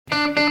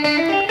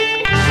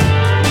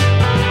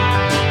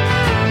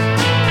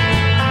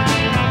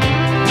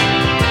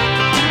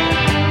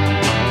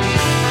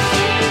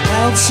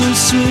clouds so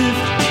swift,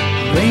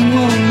 rain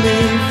won't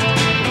lift,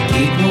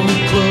 gate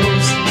won't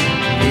close,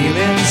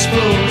 feelings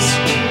froze.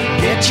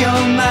 Get your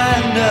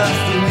mind off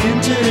the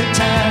winter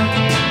time,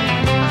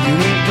 you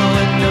ain't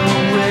going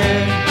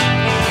nowhere.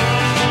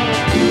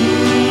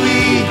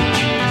 Ooh-wee,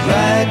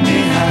 ride me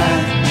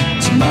high,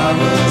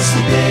 tomorrow's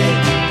the day,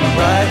 my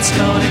bride's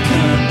gonna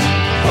come.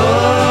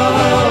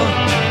 Oh,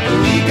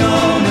 we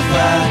gonna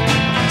fly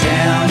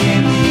down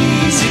in the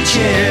easy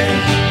chair.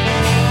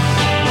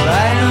 Well,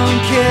 I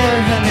don't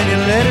care how many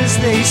letters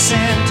they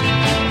sent.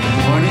 The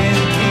morning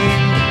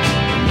came,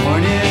 the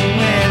morning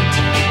went.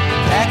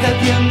 Pack up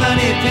your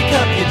money, pick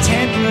up your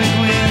tent, we're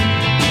going.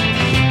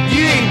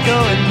 You ain't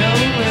going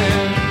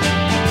nowhere.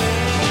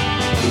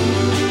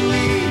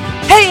 Ooh-wee.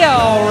 Hey,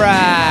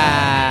 alright!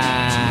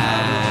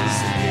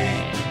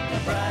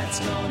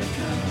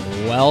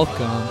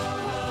 Welcome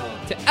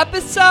to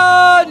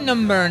episode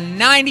number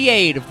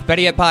 98 of the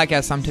Better Yet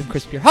podcast. I'm Tim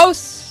Crisp, your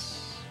host.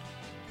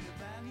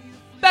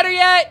 Better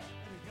Yet!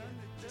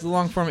 It's a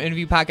long-form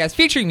interview podcast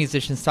featuring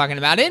musicians talking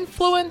about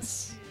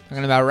influence,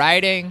 talking about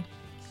writing,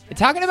 and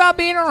talking about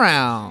being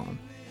around.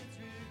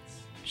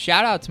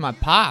 Shout out to my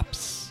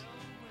pops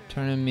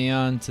turning me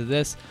on to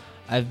this.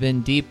 I've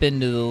been deep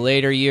into the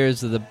later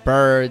years of the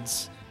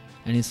Byrds,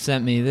 and he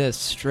sent me this,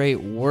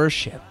 Straight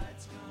Worship.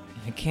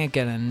 I can't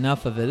get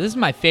enough of it. This is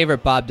my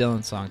favorite Bob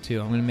Dylan song,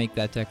 too. I'm going to make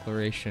that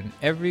declaration.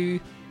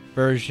 Every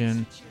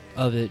version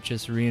of it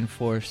just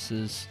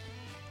reinforces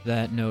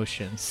that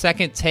notion.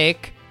 Second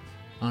Take,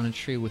 On a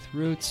Tree with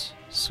Roots,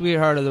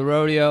 Sweetheart of the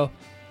Rodeo.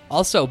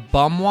 Also,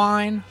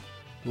 Bumwine,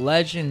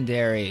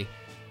 legendary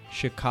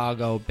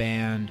Chicago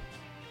band,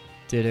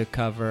 did a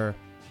cover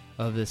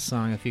of this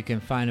song. If you can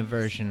find a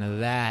version of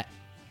that,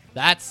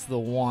 that's the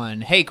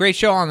one. Hey, great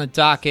show on the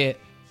docket.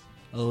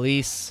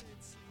 Elise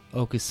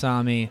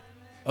Okusami,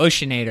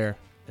 Oceanator,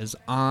 is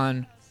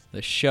on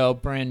the show.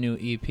 Brand new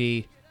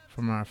EP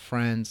from our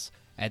friends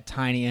at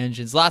Tiny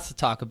Engines. Lots to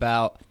talk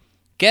about.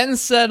 Getting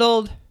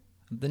settled.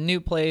 The new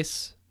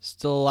place.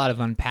 Still a lot of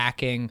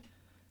unpacking.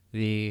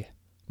 The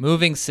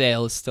moving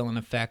sale is still in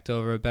effect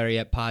over at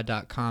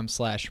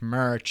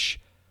betteryetpod.com/merch.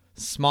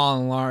 Small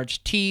and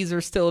large tees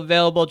are still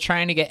available.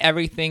 Trying to get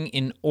everything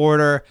in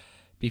order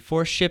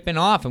before shipping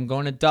off. I'm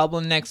going to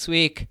Dublin next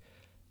week.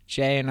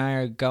 Jay and I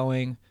are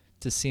going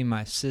to see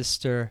my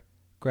sister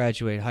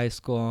graduate high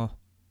school.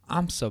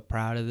 I'm so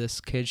proud of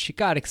this kid. She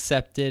got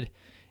accepted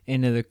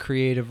into the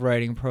creative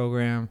writing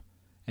program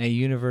at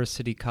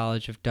University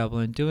College of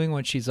Dublin, doing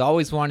what she's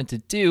always wanted to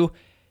do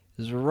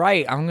is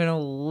write. I'm going to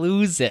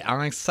lose it. I'm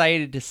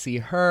excited to see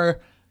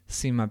her,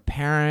 see my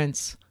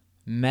parents,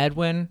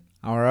 Medwin,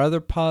 our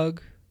other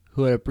pug,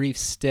 who had a brief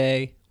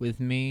stay with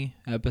me,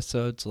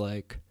 episodes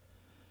like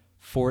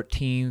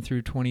 14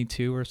 through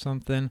 22 or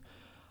something.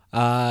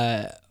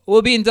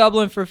 We'll be in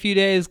Dublin for a few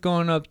days,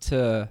 going up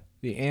to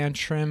the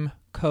Antrim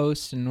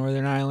coast in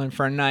Northern Ireland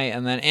for a night,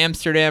 and then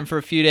Amsterdam for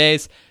a few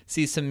days,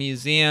 see some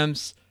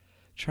museums,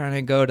 trying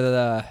to go to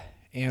the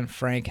Anne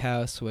Frank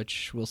house,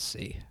 which we'll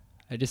see.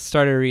 I just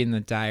started reading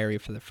the diary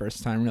for the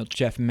first time, real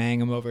Jeff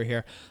Mangum over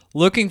here.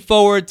 Looking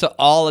forward to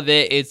all of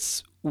it.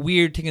 It's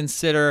weird to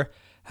consider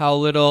how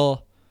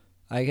little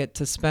I get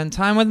to spend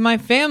time with my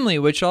family,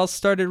 which all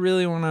started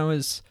really when I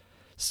was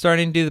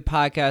starting to do the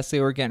podcast. They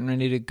were getting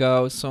ready to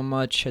go. So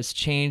much has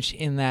changed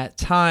in that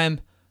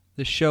time.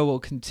 The show will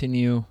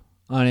continue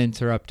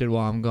uninterrupted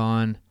while I'm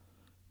gone.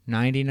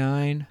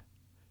 99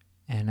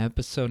 and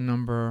episode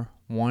number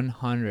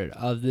 100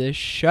 of this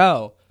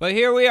show. But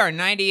here we are,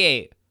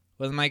 98,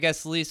 with my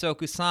guest Elise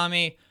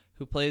Okusami,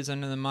 who plays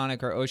under the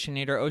moniker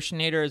Oceanator.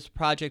 Oceanator is a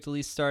project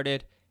Elise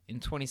started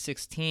in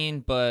 2016,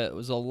 but it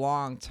was a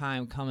long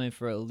time coming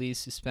for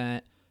Elise, who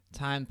spent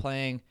time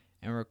playing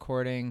and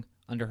recording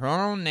under her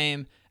own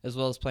name, as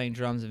well as playing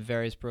drums in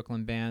various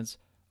Brooklyn bands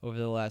over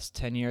the last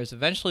 10 years,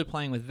 eventually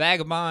playing with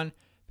Vagabond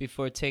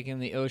before taking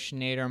the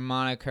Oceanator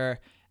moniker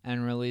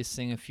and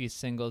releasing a few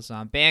singles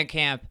on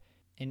Bandcamp,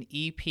 an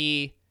EP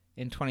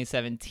in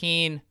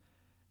 2017,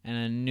 and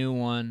a new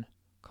one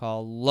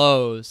called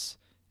Lows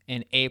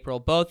in April.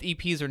 Both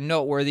EPs are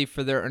noteworthy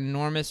for their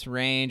enormous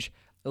range.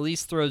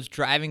 Elise throws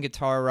driving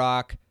guitar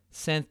rock,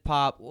 synth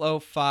pop,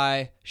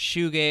 lo-fi,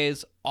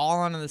 shoegaze, all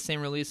on the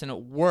same release, and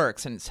it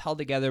works, and it's held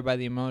together by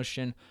the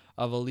emotion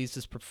of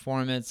Elise's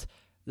performance.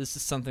 This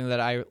is something that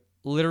I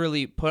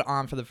literally put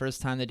on for the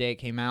first time the day it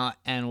came out,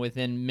 and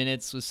within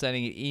minutes was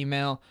sending an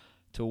email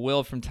to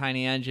Will from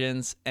Tiny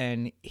Engines,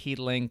 and he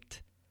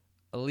linked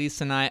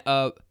Elise and I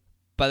up.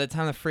 By the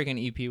time the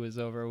freaking EP was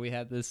over, we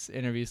had this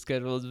interview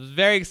scheduled. I was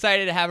very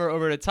excited to have her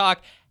over to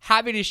talk.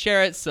 Happy to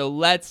share it, so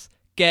let's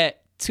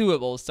get to it.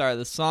 We'll start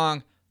the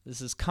song.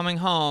 This is Coming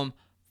Home,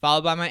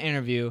 followed by my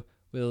interview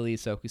with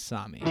Elise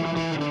Okusami.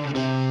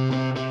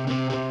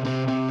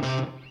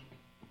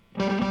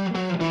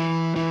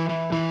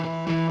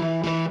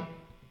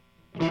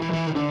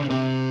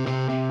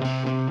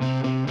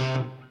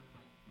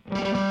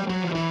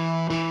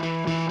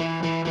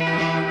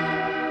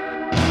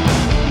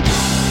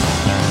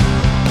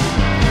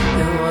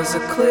 It was a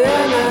clear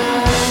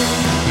night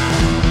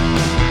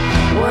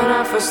when I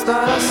I first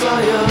thought I saw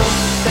your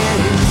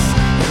face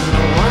in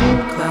the one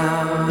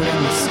cloud in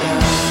the sky.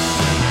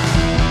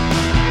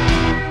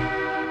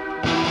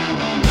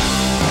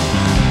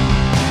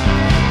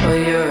 Well,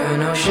 you're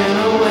an ocean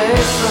away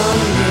from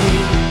me,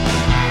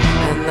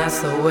 and that's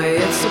the way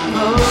it's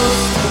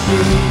supposed to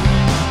be.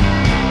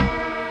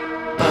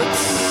 But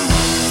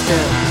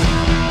still,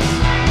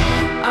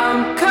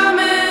 I'm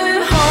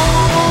coming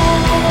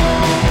home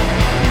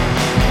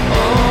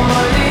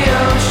over the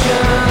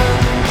ocean,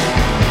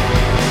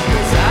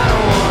 'cause I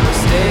don't wanna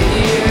stay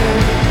here,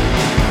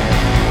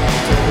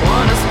 don't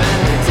wanna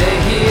spend the day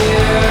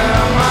here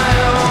on my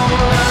own.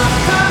 I'm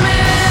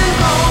coming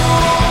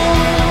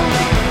home,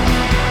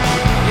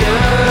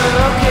 you're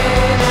okay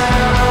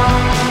now,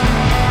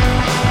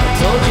 I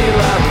told you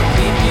I would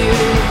keep you,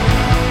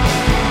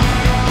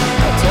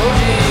 I told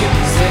you you'd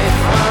be safe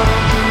from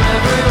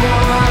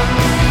everyone.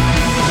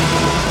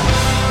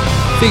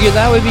 Figured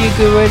that would be a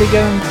good way to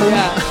get him.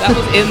 Yeah, that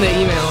was in the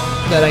email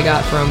that I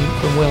got from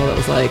Will. That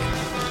was like,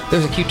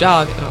 "There's a cute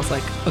dog," and I was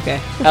like, "Okay."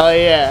 Hell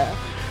yeah.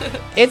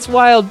 It's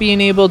wild being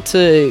able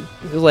to,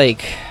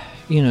 like,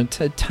 you know,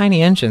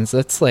 Tiny Engines.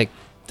 That's where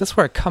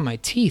I cut my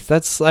teeth.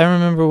 I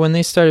remember when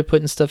they started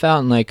putting stuff out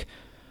in like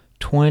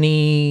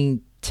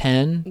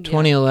 2010,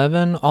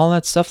 2011, all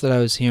that stuff that I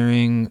was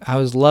hearing, I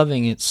was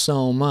loving it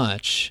so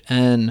much.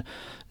 And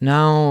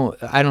now,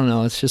 I don't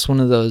know, it's just one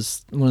of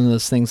those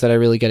things that I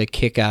really get a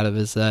kick out of,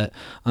 is that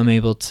I'm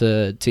able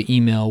to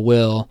email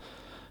Will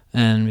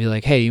and be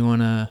like, "Hey, you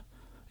wanna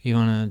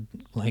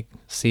like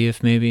see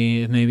if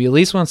maybe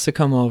Elise wants to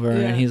come over?"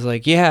 Yeah. And he's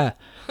like, "Yeah,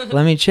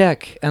 let me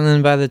check." And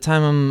then by the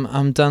time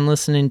I'm done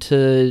listening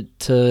to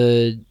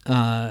the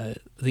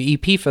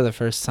EP for the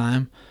first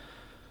time,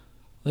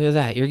 look at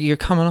that, you're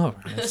coming over.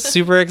 It's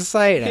super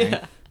exciting.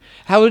 Yeah.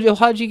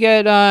 How'd you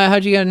get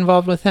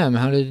involved with him?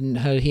 How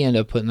did he end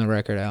up putting the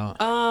record out?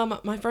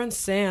 My friend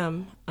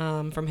Sam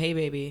from Hey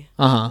Baby,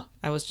 Uh-huh.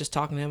 I was just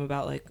talking to him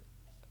about, like,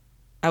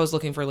 I was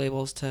looking for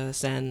labels to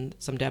send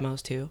some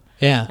demos to,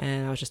 Yeah.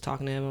 and I was just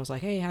talking to him. I was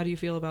like, "Hey, how do you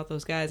feel about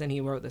those guys?" And he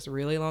wrote this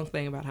really long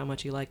thing about how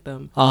much he liked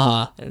them.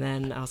 Uh-huh. And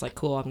then I was like,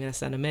 "Cool, I'm gonna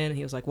send them in." And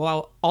he was like,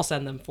 "Well, I'll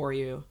send them for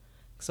you,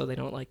 so they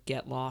don't like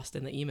get lost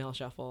in the email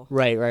shuffle."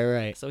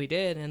 Right. So he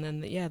did, and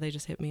then they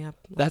just hit me up.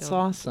 Like That's a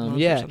awesome. month or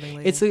Yeah. something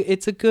later.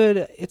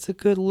 It's a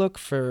good look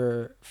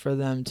for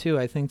them too.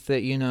 I think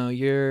that, you know,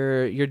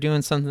 you're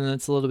doing something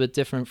that's a little bit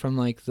different from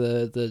like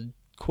the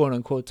quote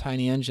unquote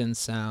Tiny Engine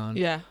sound.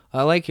 Yeah.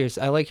 I like your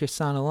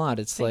sound a lot.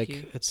 It's Thank like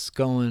you. it's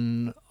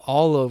going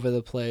all over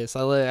the place.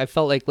 I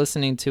felt like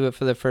listening to it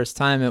for the first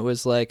time, it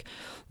was like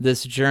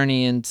this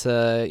journey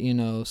into, you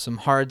know, some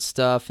hard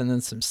stuff, and then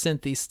some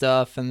synthy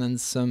stuff, and then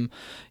some,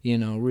 you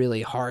know,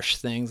 really harsh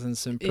things and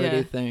some pretty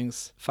Yeah.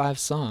 things. 5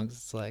 songs.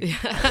 It's like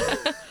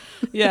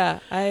Yeah,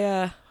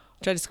 I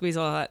tried to squeeze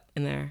a lot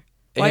in there.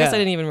 Well, I guess Yeah. I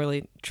didn't even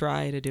really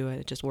try to do it.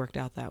 It just worked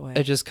out that way.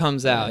 it just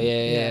comes out.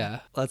 Yeah. Yeah.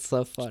 That's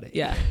so funny.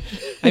 Yeah.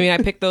 I mean, I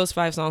picked those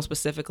 5 songs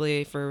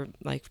specifically for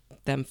like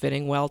them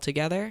fitting well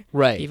together,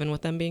 Right. even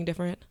with them being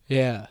different.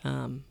 Yeah.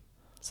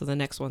 So the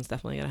next one's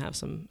definitely gonna have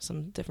some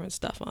different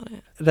stuff on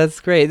it. That's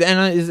great,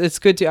 and it's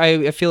good to.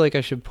 I feel like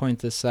I should point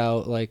this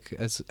out. Like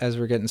as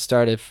we're getting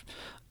started,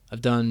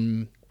 I've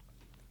done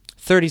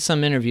 30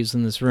 some interviews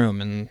in this room,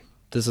 and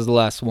this is the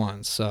last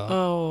one. So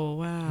Oh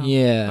wow.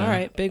 yeah, All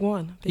right, big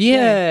one. Big day.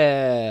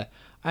 yeah.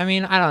 I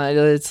mean, I don't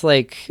know. It's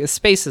like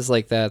spaces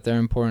like that. They're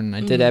important.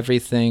 I did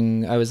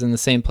everything. I was in the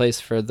same place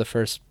for the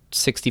first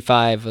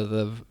 65 of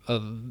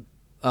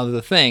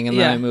the thing, and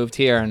then Yeah. I moved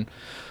here, and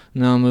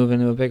now I'm moving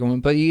to a bigger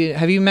one. But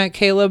have you met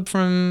Caleb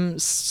from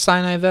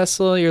Sinai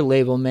Vessel, your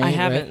label mate? I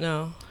haven't. right?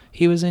 No.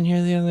 He was in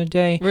here the other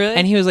day. Really?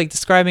 And he was like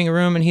describing a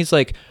room, and he's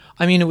like,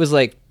 I mean, it was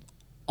like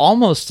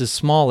almost as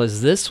small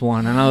as this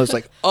one. And I was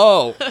like,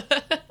 oh,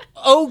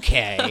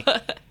 okay.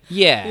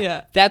 Yeah.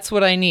 Yeah. That's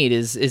what I need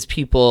is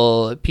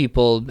people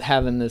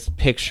having this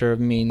picture of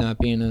me not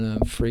being in a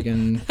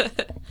friggin'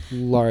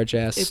 large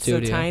ass It's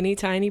studio. a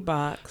tiny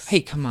box.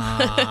 Hey, come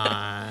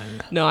on.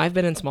 No, I've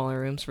been in smaller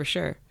rooms for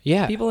sure.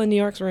 Yeah. People in New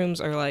York's rooms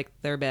are like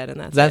their bed, and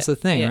That's it. the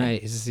thing, Yeah.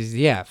 right?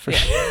 Yeah, for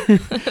sure.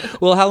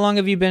 Well, how long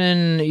have you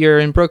been you're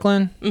in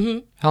Brooklyn?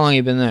 Mm-hmm. How long have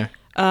you been there?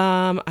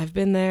 I've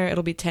been there.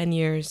 It'll be 10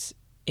 years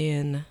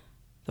in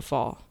the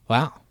fall,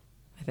 Wow.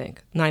 I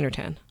think. 9 or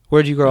 10.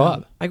 Where'd you grow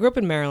up? I grew up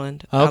in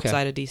Maryland, Okay.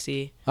 outside of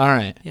D.C. All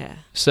right. Yeah.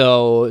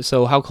 So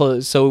how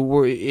close?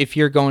 So if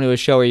you're going to a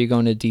show, are you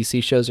going to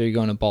DC shows or are you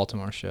going to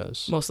Baltimore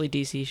shows? Mostly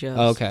D.C. shows.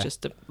 Okay.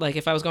 Just to, like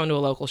if I was going to a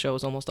local show, it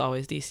was almost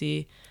always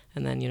D.C.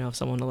 And then, you know, if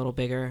someone a little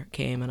bigger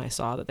came and I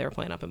saw that they were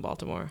playing up in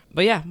Baltimore.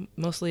 But yeah,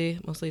 mostly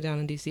down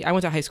in D.C. I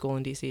went to high school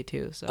in D.C.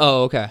 too. So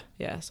Oh, okay.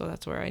 yeah, so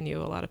that's where I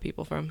knew a lot of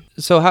people from.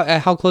 So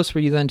how close were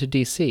you then to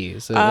DC?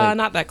 Is it like,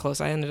 Not that close.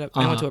 I went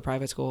Uh-huh. to a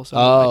private school, so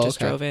Oh, I just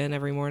okay. drove in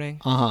every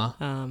morning.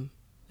 uh-huh.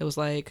 It was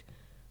like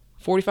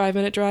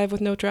 45-minute drive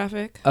with no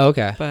traffic.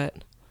 Okay. But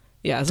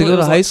yeah, To so go it to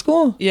was high like-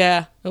 school?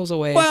 Yeah, it was a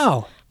ways.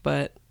 Wow.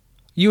 But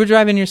You were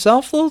driving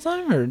yourself the whole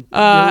time, or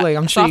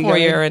I'm sure you sophomore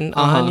got year it? and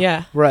on,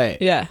 yeah. Right.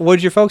 Yeah. What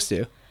did your folks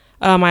do?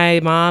 My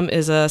mom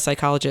is a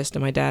psychologist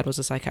and my dad was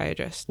a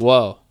psychiatrist.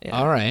 Whoa. Yeah,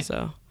 All right.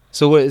 So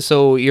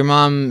So your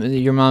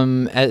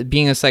mom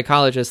being a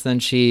psychologist, then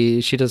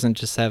she doesn't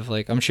just have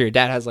like, I'm sure your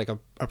dad has like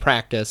a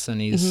practice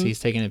and he's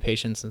taking in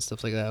patients and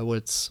stuff like that.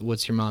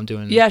 What's your mom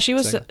doing? yeah, she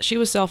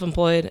was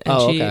self-employed, and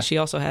Oh, okay. she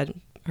also had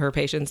her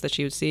patients that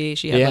she would see.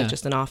 She had Yeah. like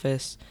just an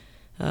office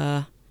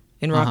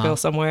in Rockville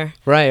somewhere.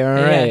 Right. All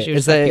Yeah, right. she would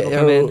Is just have that people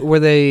come in.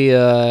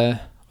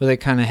 were they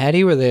kind of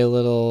heady? Were they a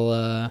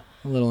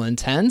little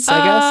intense? I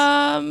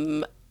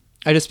guess.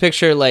 I just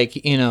picture like,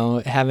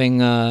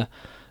 having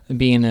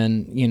being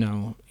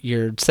in,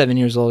 you're 7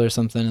 years old or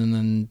something, and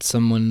then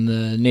someone in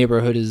the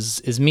neighborhood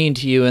is mean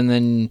to you, and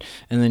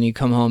then you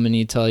come home and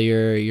you tell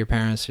your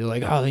parents, you're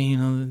like, oh,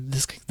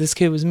 this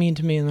kid was mean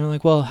to me, and they're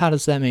like, well, how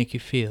does that make you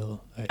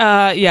feel?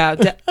 Yeah,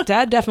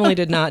 Dad definitely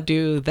did not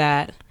do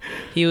that.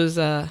 He was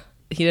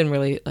he didn't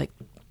really like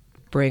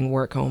bring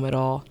work home at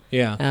all.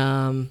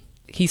 Yeah.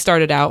 He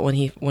started out when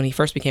he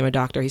first became a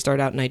doctor. He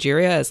started out in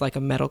Nigeria as like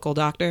a medical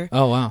doctor.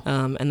 Oh wow.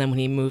 And then when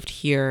he moved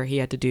here, he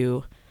had to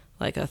do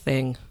like a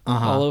thing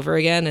all over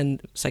again,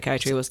 and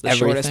psychiatry was the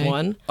shortest Everything?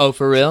 one. Oh,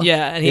 for real?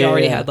 Yeah, and he Yeah,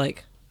 already yeah. had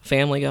like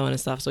family going and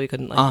stuff, so he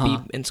couldn't like be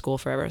in school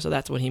forever. So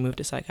that's when he moved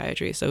to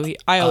psychiatry. So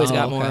I always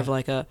got more okay. of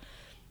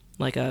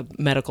like a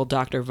medical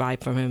doctor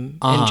vibe from him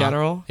Uh-huh. in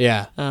general.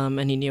 Yeah.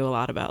 And he knew a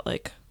lot about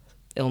like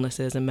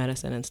illnesses and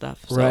medicine and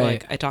stuff. So Right.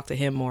 like I talked to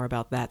him more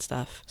about that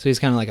stuff. So he's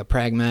kind of like a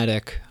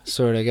pragmatic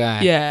sort of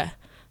guy. Yeah.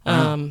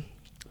 Wow.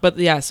 But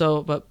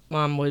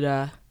mom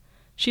would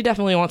she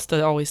definitely wants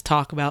to always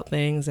talk about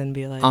things and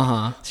be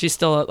like she's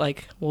still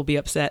like will be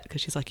upset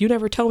because she's like, you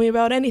never tell me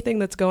about anything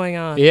that's going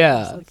on.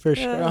 Yeah, Like, for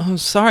sure. I'm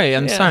sorry,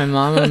 Yeah.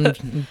 Mom.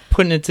 I'm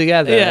putting it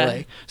together. Yeah.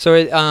 Like,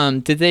 so,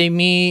 did they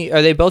meet?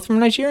 Are they both from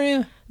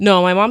Nigeria?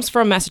 No, my mom's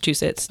from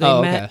Massachusetts. They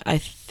Oh, met okay. I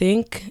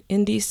think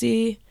in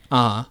DC.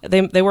 Uh huh.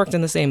 They worked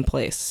in the same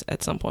place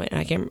at some point.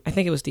 I think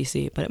it was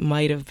DC, but it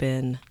might have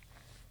been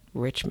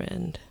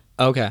Richmond.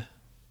 Okay.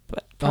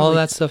 But All probably-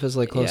 that stuff is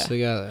like close yeah.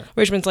 together.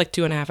 Richmond's like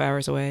 2.5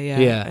 hours away. Yeah.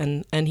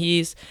 Yeah. And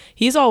he's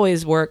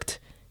always worked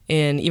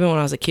in, even when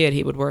I was a kid,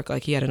 he would work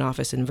like he had an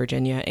office in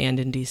Virginia and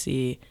in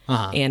DC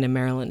Uh-huh. and in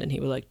Maryland, and he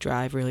would like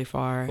drive really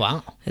far.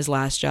 Wow. His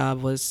last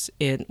job was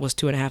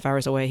 2.5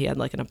 hours away. He had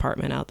like an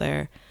apartment out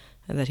there,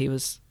 and that he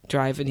was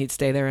driving. He'd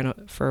stay there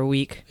for a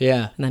week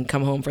Yeah. and then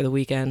come home for the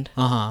weekend.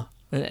 Uh huh.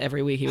 And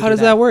every week he would How do does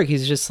that work?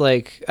 He's just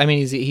like, I mean,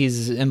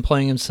 he's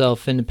employing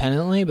himself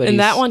independently, but In he's,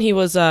 that one, he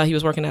was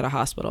working at a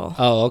hospital.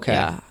 Oh, okay.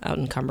 Yeah, out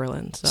in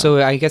Cumberland.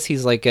 So I guess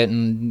he's like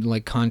getting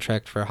like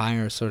contract for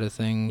hire sort of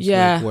things.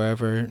 Yeah. Like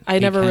wherever. I he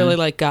never can. really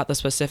like got the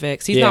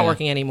specifics. He's Yeah. not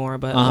working anymore,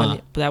 but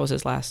but that was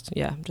his last.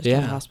 Yeah, just in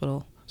Yeah. the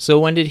hospital. So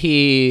when did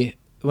he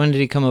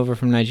come over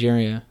from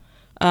Nigeria?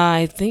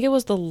 I think it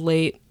was the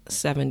late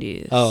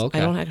 70s. Oh, okay.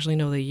 I don't actually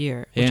know the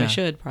year, which Yeah. I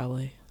should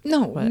probably.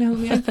 No, But- no,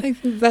 I think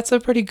that's a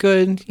pretty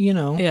good,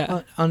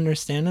 Yeah.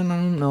 understanding. I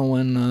don't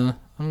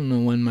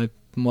know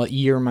what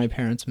year my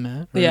parents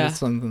met. Or Yeah.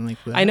 something like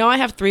that. I know I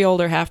have 3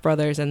 older half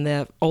brothers, and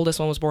the oldest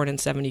one was born in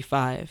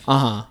 75, Uh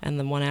huh. and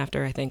the one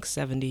after I think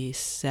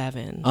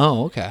 77.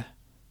 Oh, okay.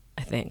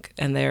 I think,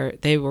 and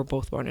they were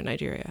both born in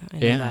Nigeria. I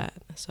know Yeah. that.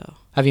 So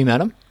Have you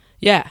met him?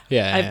 yeah,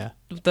 Yeah.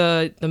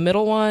 the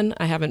middle one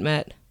I haven't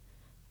met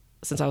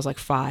since I was like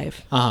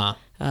 5. Uh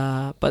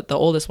huh. But the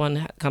oldest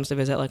one comes to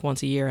visit like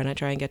once a year, and I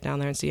try and get down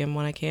there and see him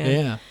when I can.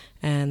 Yeah.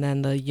 And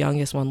then the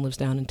youngest one lives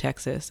down in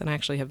Texas, and I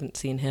actually haven't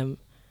seen him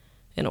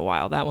in a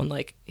while. That one,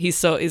 like,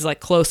 he's like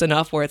close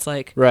enough where it's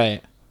like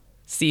Right.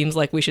 seems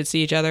like we should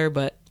see each other,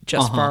 but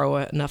just far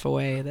away, enough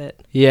away that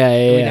Yeah.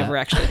 we never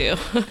actually do.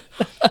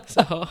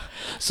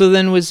 So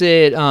then was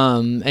it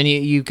and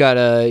you got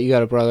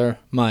a brother,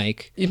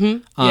 Mike.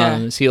 Yeah.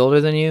 Is he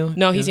older than you?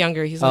 No, he's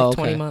younger. He's like Oh,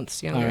 20 okay.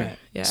 months younger. All right.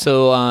 Yeah.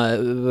 So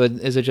but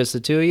is it just the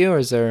two of you, or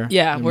is there?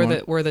 Yeah, any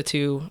we're more? the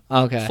 2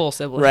 Okay. full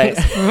siblings.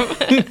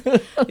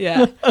 Right.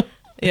 Yeah.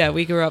 Yeah,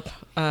 we grew up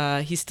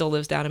he still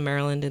lives down in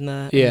Maryland in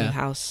the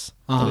house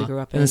that we grew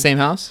up in. In the same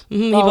house? Mhm,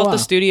 he Oh, built wow. the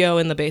studio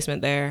in the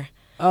basement there.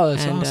 Oh,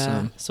 that's and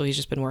awesome. so he's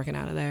just been working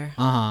out of there.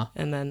 Uh-huh.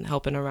 And then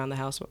helping around the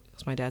house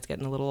because my dad's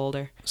getting a little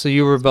older. So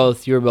you were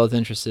both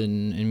interested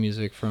in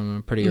music from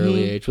a pretty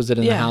early age. Was it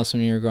in the Yeah. house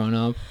when you were growing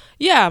up?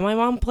 Yeah, my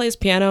mom plays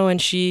piano,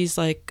 and she's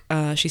like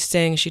she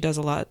sings. She does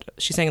a lot.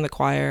 She sang in the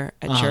choir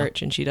at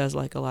church, and she does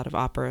like a lot of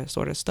opera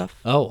sort of stuff.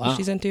 Oh, that wow.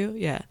 she's into.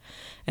 Yeah.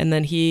 And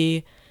then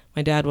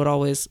my dad would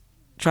always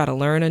try to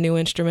learn a new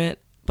instrument,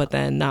 but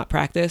then not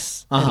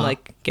practice and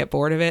like get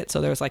bored of it.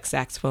 So there was like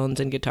saxophones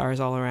and guitars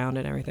all around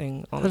and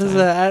everything all the What is time.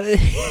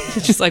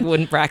 that? Just like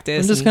wouldn't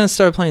practice. I'm just and- gonna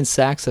start playing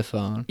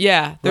saxophone.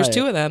 Yeah, there's Right.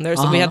 2 of them.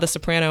 We had the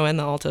soprano and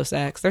the alto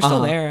sax. They're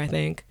still there, I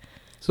think.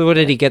 So what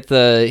did he get?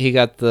 He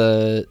got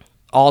the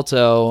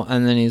alto,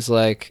 and then he's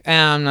like,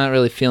 I'm not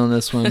really feeling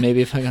this one.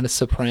 Maybe if I got a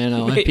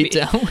soprano, I'd be Maybe.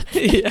 down with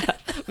it. Yeah,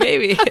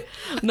 maybe.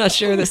 I'm not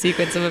sure the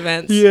sequence of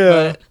events.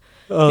 Yeah.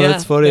 Oh, yeah,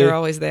 that's funny. They were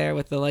always there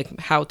with the like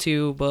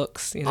how-to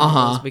books, you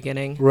know, those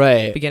beginning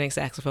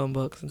saxophone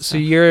books. And So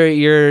stuff.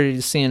 you're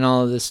seeing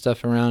all of this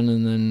stuff around,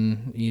 and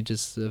then you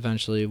just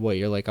eventually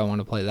you're like, I want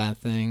to play that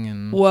thing,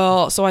 and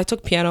Well, so I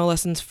took piano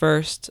lessons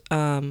first.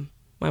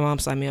 My mom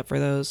signed me up for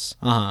those,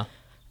 and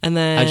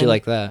then how'd you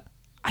like that?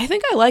 I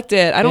think I liked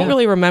it. I don't Yeah.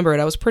 really remember it.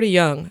 I was pretty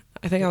young.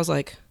 I think I was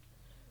like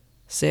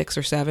 6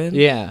 or 7.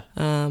 Yeah,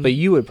 but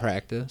you would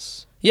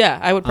practice. Yeah,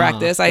 I would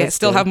practice. I that's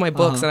still good. have my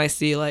books, and I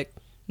see like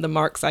the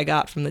marks I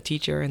got from the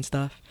teacher and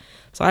stuff.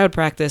 So I would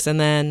practice, and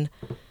then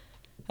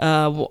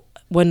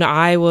when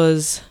I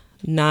was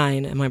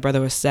 9 and my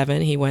brother was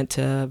 7, he went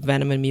to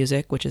Venom and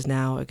Music, which is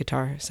now a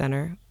Guitar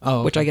Center,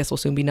 which I guess will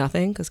soon be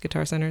nothing because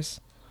Guitar Center's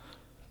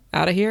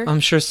out of here. I'm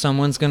sure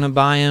someone's gonna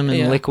buy them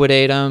and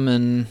liquidate them,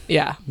 and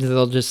yeah,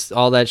 they'll just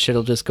all that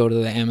shit'll just go to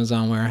the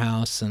Amazon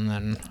warehouse, and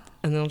then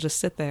they'll just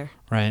sit there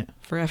right.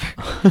 forever.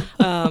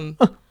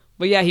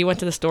 But yeah, he went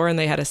to the store and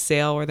they had a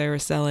sale where they were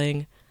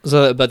selling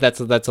So, but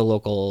that's a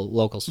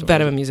local store.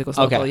 Venom and Music was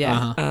local. Okay,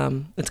 Yeah,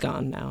 it's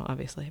gone now,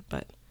 obviously,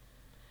 but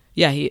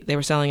yeah, they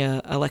were selling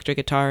a electric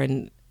guitar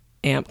and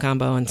amp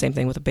combo, and same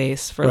thing with a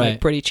bass for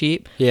like pretty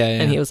cheap. Yeah,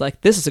 And he was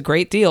like, "This is a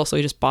great deal," so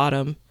he just bought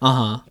him.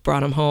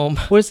 Brought him home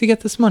Where does he get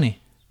this money?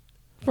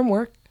 from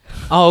work.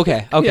 Oh,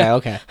 okay, Yeah.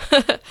 okay.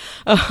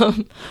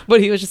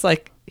 But he was just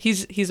like,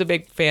 he's a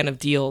big fan of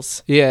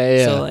deals.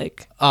 Yeah. So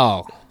like,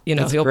 Oh, you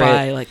know, that's he'll great.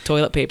 buy like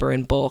toilet paper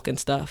in bulk and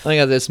stuff. I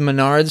got this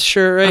Menards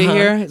shirt right Uh-huh.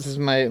 here. This is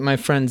my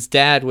friend's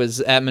dad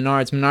was at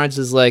Menards. Menards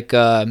is like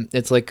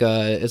it's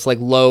like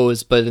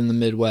Lowe's but in the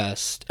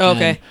Midwest. Oh,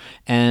 okay.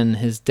 And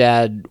his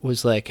dad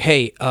was like,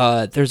 "Hey,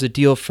 there's a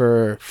deal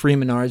for free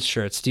Menards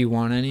shirts. Do you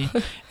want any?"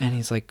 And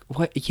he's like,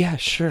 "What? Yeah,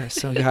 sure."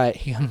 So he got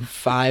him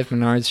 5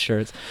 Menards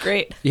shirts.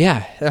 Great.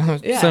 Yeah.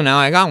 Yeah. So now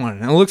I got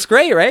one. It looks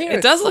great, right?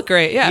 It does look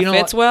great. Yeah, You know it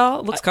fits what? well.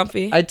 It looks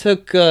comfy. I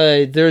took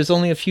there's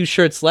only a few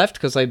shirts left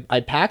because I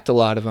packed a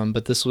lot of them,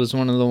 but this was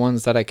one of the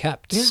ones that I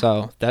kept. Yeah.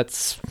 So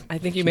that's I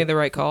think you made the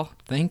right call.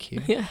 thank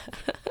you. Yeah.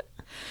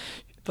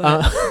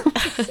 But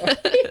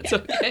it's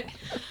okay.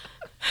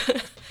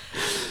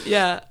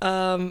 Yeah.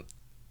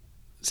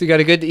 So he got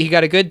a good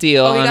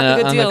deal Oh, he on, got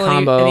the good on deal, the and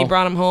combo. he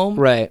brought him home.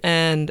 Right.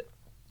 And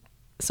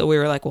so we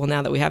were like, well,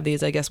 now that we have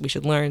these, I guess we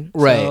should learn.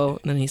 Right. So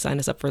then he signed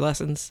us up for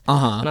lessons.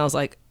 Uh-huh. And I was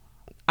like,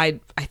 I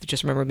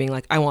just remember being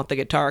like, I want the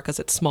guitar because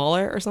it's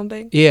smaller or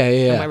something. Yeah.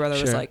 And my brother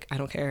was sure. like, I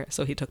don't care.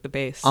 So he took the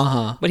bass.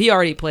 Uh-huh. But he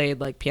already played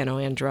like piano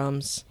and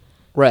drums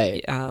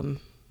Right.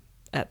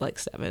 at like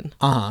 7.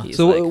 Uh-huh. He's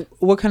So like-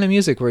 what kind of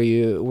music were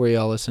you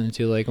all listening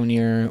to? Like when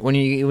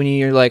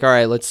you're like, all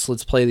right, let's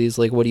play these.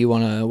 Like, what do you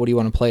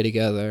wanna play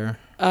together?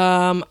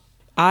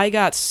 I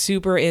got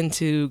super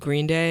into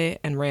Green Day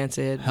and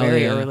Rancid Hell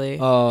very yeah. early.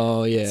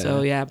 Oh yeah.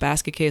 So yeah,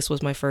 Basket Case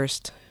was my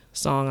first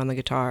song on the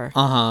guitar.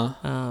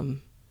 Uh-huh.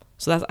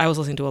 So I was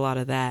listening to a lot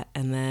of that,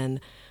 and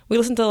then we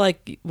listened to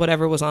like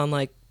whatever was on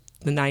like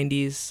the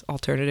 90s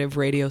alternative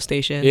radio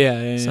station.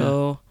 Yeah.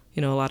 So,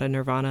 you know, a lot of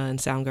Nirvana and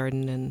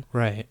Soundgarden and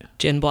Right.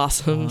 Gin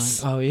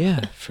Blossoms. Oh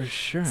yeah, for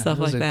sure. Stuff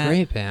that was like a that.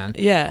 great band.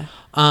 Yeah.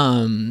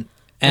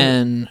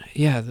 And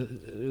yeah,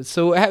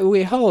 so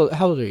wait, how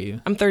old are you?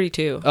 I'm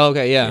 32. Oh,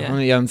 okay,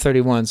 yeah. I'm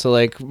 31. So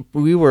like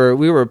we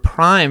were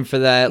prime for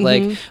that.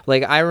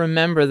 Like I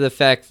remember the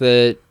fact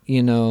that,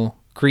 you know,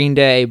 Green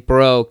Day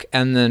broke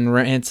and then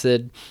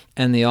Rancid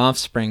and The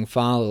Offspring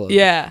followed.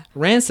 Yeah.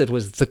 Rancid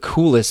was the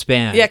coolest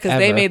band. Yeah, because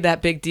they ever. made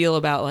that big deal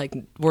about like,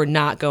 we're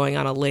not going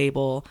on a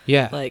label.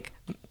 Yeah. Like,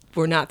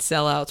 we're not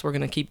sellouts. We're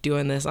going to keep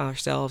doing this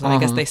ourselves. And I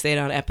guess they stayed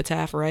on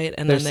Epitaph, right?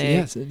 And then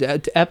Yes,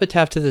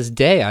 Epitaph to this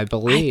day, I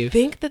believe. I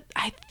think that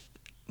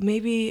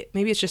maybe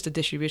it's just a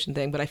distribution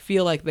thing, but I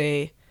feel like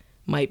they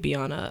might be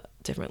on a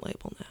different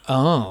label now.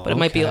 Oh, But it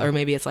might be, okay. or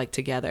maybe it's like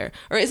together.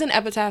 Or isn't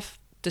Epitaph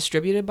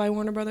distributed by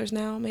Warner Brothers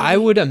now? Maybe? I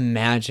would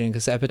imagine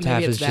because Epitaph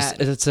Maybe is it's just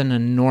that. it's an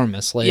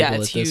enormous label Yeah,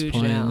 it's at this huge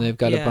point. now. They've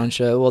got a Yeah.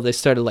 bunch of they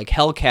started like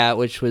Hellcat,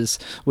 which was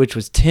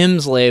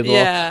Tim's label.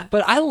 Yeah.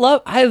 But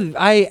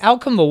I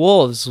Outcome the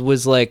Wolves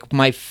was like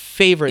my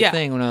favorite Yeah.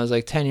 thing when I was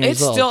like 10 years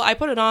It's old. still, I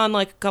put it on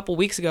like a couple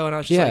weeks ago and I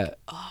was just Yeah. like,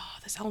 oh,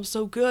 this album's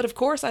so good. Of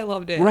course I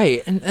loved it.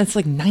 Right, and it's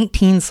like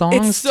 19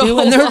 songs It's so too,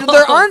 and there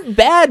long. aren't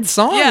bad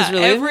songs. Yeah,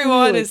 really.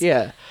 everyone Like, is.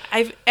 yeah.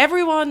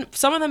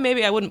 Some of them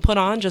maybe I wouldn't put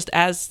on just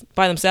as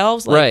by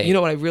themselves. Like, Right. You know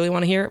what I really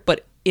want to hear,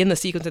 but in the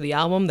sequence of the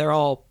album, they're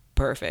all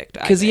perfect.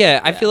 Because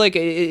I feel like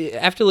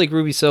after like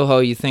Ruby Soho,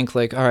 you think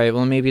like, all right,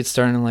 well maybe it's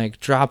starting to like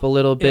drop a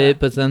little bit, Yeah.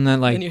 but then that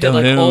like Then you hit,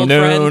 like, Old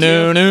Friend,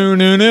 too.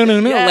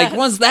 no. Yeah. Like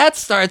once that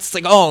starts, it's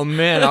like, oh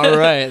man, all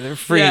right, they're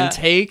freaking Yeah.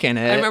 taking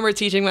it. I remember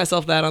teaching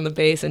myself that on the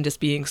bass and just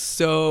being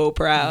so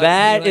proud.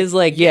 That Being is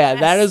like, yeah,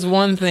 that yes. is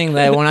one thing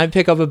that when I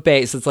pick up a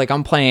bass, it's like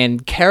I'm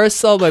playing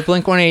Carousel by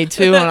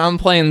Blink-182 and I'm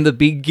playing the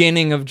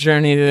beginning of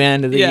Journey to the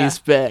End of the Yeah.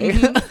 East Bay.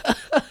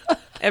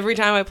 Every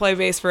time I play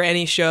bass for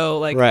any show,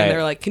 like, Right. and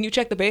they're like, "Can you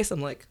check the bass?" I'm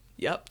like,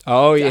 "Yep."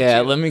 Oh Got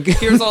yeah, you. let me go.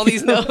 Here's all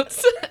these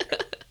notes.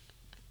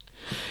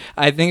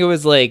 I think it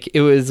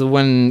was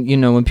when, you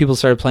know, when people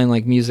started playing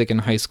like music in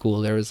high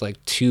school, there was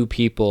like 2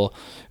 people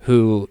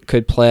who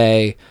could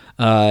play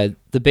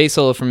the bass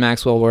solo from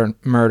Maxwell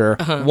Murder.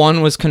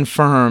 One was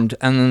confirmed,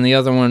 and then the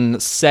other one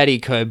said he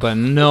could, but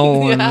no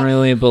one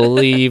really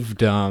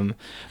believed him.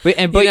 But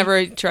You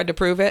never tried to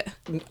prove it?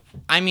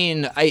 I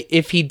mean,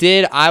 if he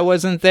did, I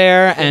wasn't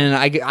there, and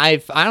I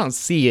don't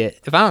see it.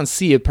 If I don't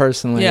see it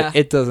personally,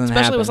 it doesn't happen.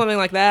 Especially with something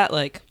like that,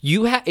 like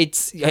you have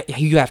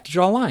to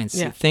draw lines.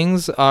 Yeah.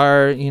 Things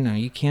are,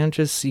 you can't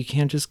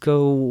just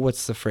go,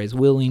 what's the phrase,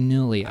 willy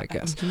nilly, I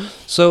guess.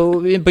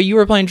 So, but you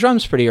were playing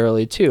drums pretty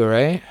early too,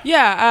 right?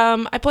 Yeah,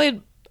 I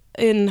played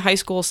in high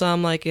school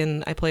some, I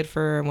played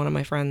for one of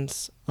my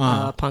friends'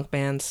 punk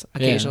bands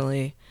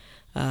occasionally,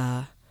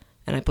 and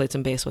I played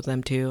some bass with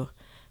them too.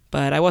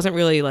 But I wasn't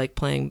really like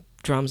playing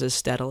drums as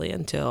steadily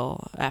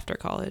until after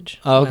college.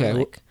 Oh,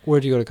 okay.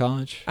 Where'd you go to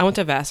college? I went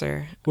to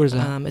Vassar. Where's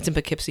that? It's in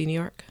Poughkeepsie, New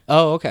York.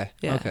 Oh, okay.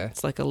 Yeah, Okay.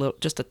 it's like a little,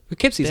 just a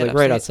Poughkeepsie's bit like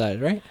right upstate.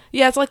 outside, right?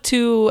 Yeah, it's like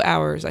 2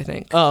 hours, I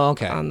think. Oh,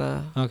 okay.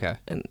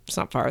 And it's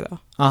not far though.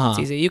 Uh-huh. It's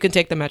easy. You can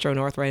take the Metro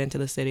North right into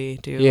the city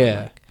too.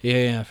 Yeah. like,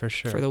 Yeah, for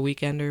sure. for the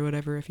weekend or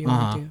whatever if you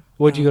want to.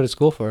 What'd you go to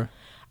school for?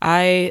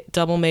 I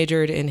double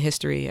majored in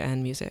history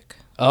and music.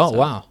 Oh, So,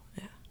 wow.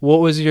 yeah. What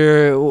was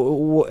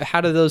your? How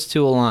did those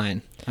two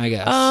align? I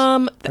guess.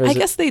 Or is I it-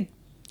 guess they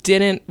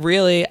didn't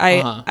really. I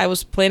Uh-huh.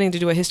 was planning to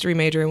do a history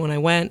major when I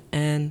went,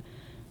 and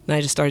then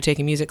I just started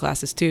taking music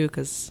classes too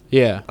because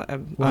Yeah.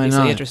 I'm Why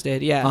obviously not?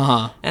 interested. Yeah.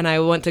 Uh-huh. And I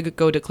went to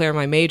go declare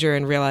my major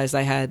and realized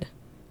I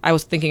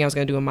was thinking I was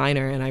going to do a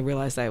minor, and I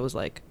realized I was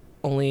like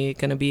only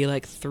going to be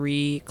like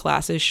 3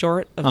 classes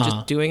short of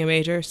just doing a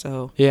major.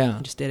 So Yeah.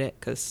 I just did it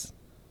because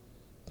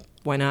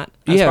why not?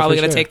 I was Yeah, probably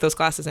for going to sure. take those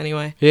classes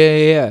anyway.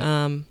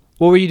 Yeah.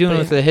 What were you doing but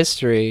with the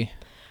history?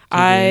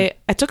 I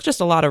took just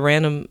a lot of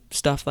random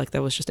stuff like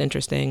that was just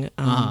interesting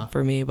Uh-huh.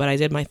 for me, but I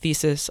did my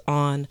thesis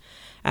on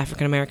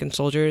African American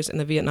soldiers in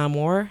the Vietnam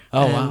War.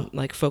 Oh, and, wow.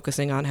 like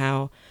focusing on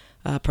how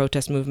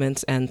protest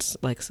movements and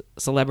like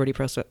celebrity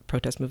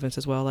protest movements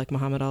as well, like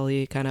Muhammad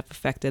Ali, kind of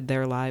affected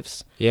their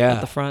lives Yeah.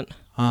 at the front.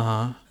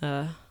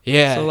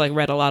 Yeah. So like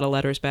read a lot of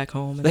letters back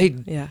home.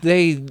 And,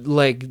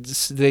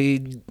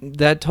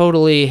 that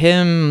totally,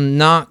 him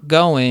not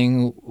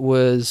going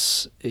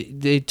was,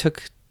 they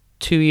took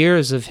 2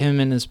 years of him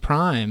in his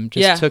prime,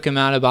 just took him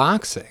out of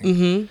boxing.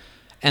 Mm-hmm.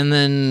 And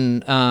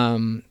then,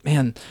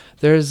 man,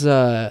 there's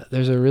a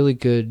really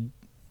good,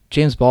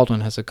 James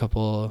Baldwin has a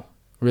couple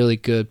really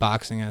good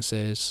boxing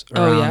essays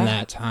around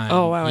that time.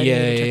 Oh, wow. I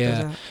didn't even check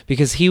those out.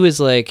 Because he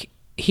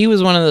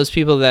was one of those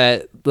people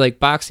that, like,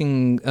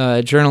 boxing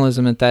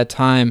journalism at that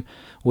time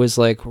was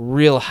like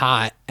real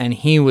hot, and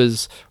he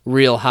was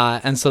real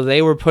hot, and so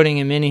they were putting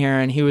him in here,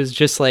 and he was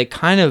just like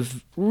kind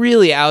of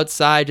really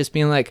outside, just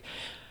being like,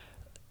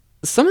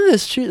 some of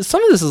this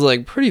is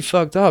like pretty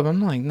fucked up.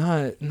 I'm like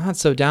not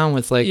so down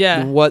with like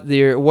what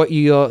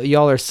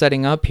y'all are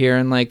setting up here,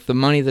 and like the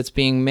money that's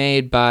being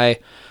made by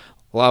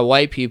a lot of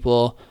white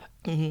people.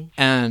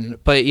 Mm-hmm.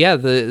 But yeah,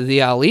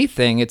 the Ali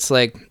thing, it's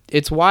like,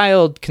 it's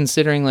wild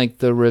considering like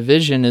the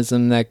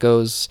revisionism that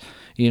goes,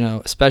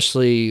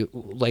 especially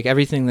like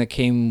everything that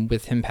came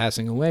with him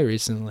passing away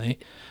recently,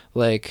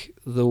 like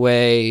the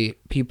way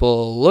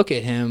people look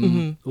at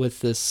him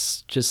with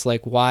this just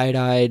like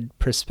wide-eyed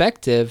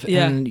perspective.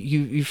 And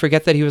you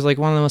forget that he was like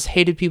one of the most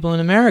hated people in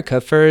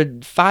America for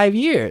 5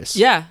 years.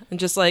 Yeah,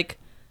 and just like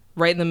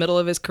right in the middle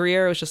of his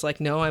career, it was just like,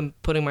 no, I'm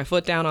putting my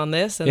foot down on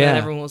this, and then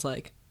everyone was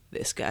like,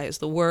 this guy is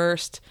the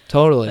worst.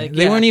 Totally. Like,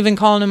 they weren't even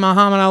calling him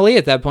Muhammad Ali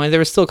at that point. They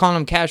were still calling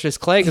him Cassius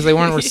Clay because they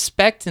weren't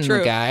respecting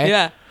the guy.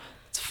 Yeah.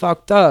 It's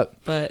fucked up.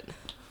 But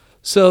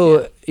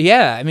so,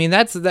 yeah, I mean,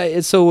 that's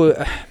that.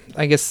 So,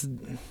 I guess,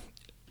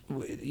 I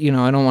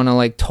don't want to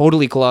like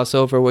totally gloss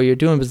over what you're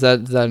doing, but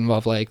does that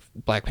involve like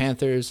Black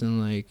Panthers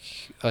and like,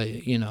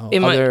 in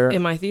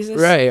my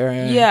thesis? Right.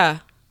 Yeah.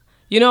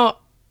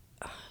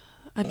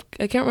 I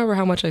can't remember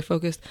how much I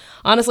focused.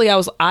 Honestly, I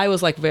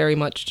was like very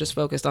much just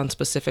focused on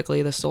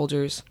specifically the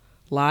soldiers'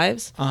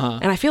 lives.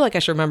 And I feel like I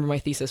should remember my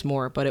thesis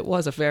more, but it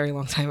was a very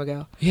long time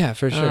ago. Yeah,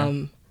 for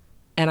sure.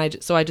 And I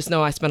just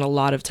know I spent a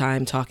lot of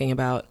time talking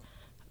about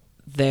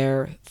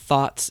their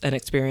thoughts and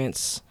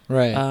experience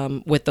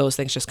with those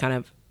things, just kind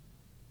of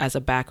as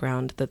a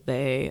background that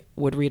they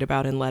would read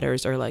about in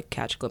letters or like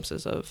catch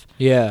glimpses of.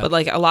 Yeah. But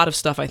like a lot of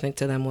stuff I think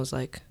to them was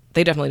like,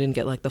 they definitely didn't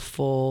get like the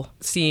full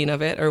scene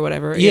of it or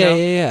whatever.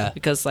 Yeah.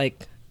 Because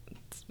like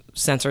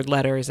censored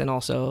letters, and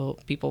also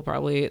people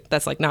probably,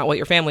 that's like not what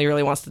your family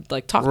really wants to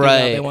like talk about.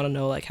 They want to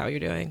know like how you're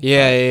doing.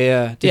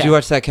 Yeah. Did you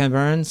watch that Ken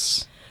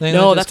Burns thing?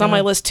 No, that's on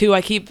my list too.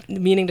 I keep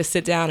meaning to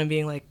sit down and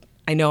being like,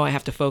 I know I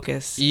have to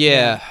focus.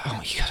 Yeah.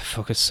 Oh, you gotta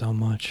focus so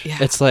much. Yeah.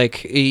 It's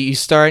like you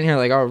start and you're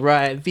like, all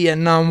right,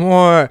 Vietnam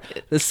War,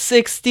 the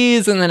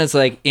 60s, and then it's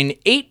like in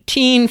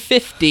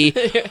 1850.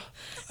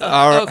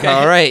 All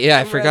right. Yeah,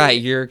 I forgot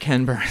you're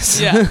Ken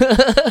Burns. Yeah.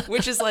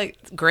 Which is like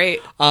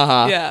great.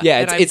 Yeah. Yeah,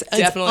 And it's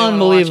definitely wanna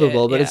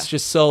unbelievable, watch it. but it's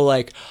just so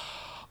like,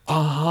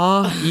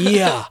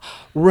 yeah.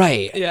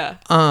 Right. Yeah.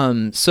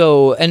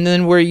 So, and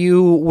then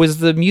was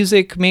the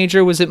music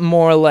major, was it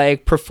more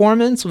like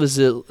performance? Was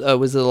it a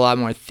lot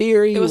more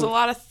theory? It was a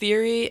lot of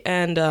theory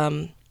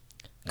and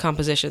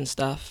composition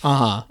stuff.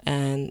 Uh-huh.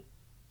 And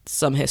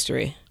some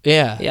history.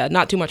 Yeah. Yeah,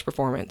 not too much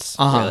performance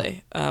Uh-huh.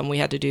 really. We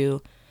had to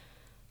do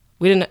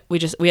we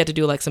had to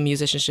do like some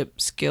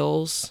musicianship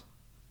skills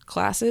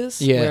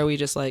classes where we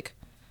just like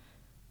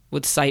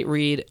would sight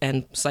read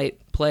and sight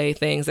play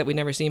things that we'd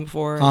never seen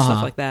before and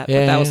stuff like that.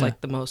 Yeah, but that was yeah.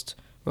 like the most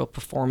real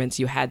performance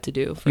you had to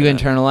do. For You them.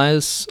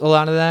 internalize a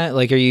lot of that?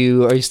 Like, are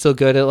you still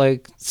good at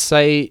like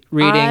sight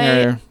reading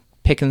or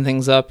picking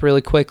things up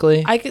really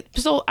quickly?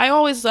 I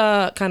always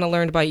kind of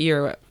learned by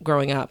ear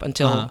growing up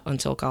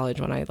until college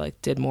when I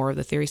like did more of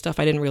the theory stuff.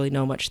 I didn't really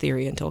know much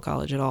theory until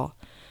college at all.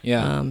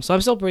 Yeah. So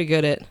I'm still pretty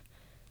good at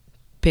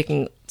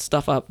picking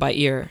stuff up by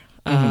ear.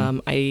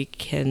 I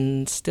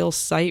can still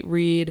sight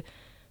read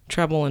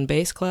treble and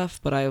bass clef,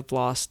 but I've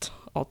lost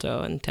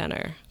alto and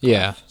tenor.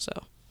 Yeah. So,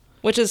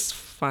 which is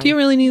fine. Do you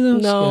really need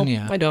those? No,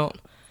 Yeah. I don't.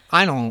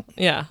 I don't.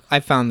 Yeah.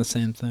 I found the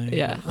same thing.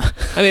 Yeah.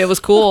 I mean, it was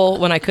cool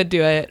when I could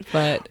do it,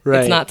 but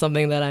Right. it's not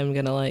something that I'm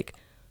going to like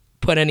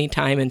put any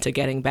time into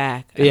getting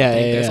back. I Yeah,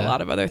 think yeah, there's yeah. a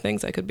lot of other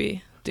things I could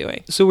be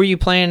doing. So were you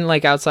playing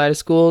like outside of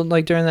school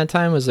like during that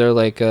time? Was there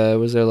like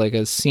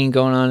a scene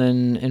going on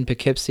in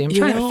Poughkeepsie? I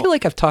feel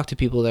like I've talked to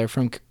people there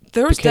from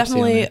There was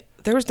Poughkeepsie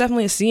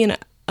definitely a scene.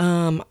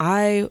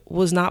 I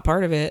was not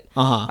part of it.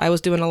 Uh-huh. I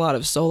was doing a lot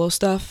of solo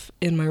stuff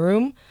in my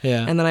room.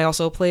 Yeah. And then I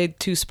also played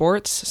 2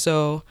 sports.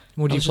 So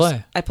What did you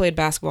play? I played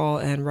basketball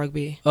and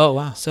rugby. Oh,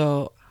 wow.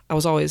 So I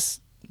was always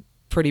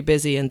pretty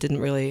busy and didn't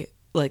really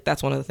like.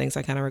 That's one of the things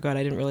I kind of regret.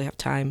 I didn't really have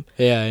time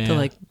Yeah. to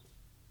like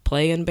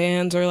play in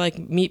bands or like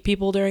meet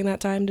people during that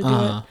time to do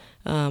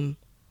it.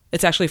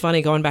 It's actually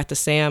funny going back to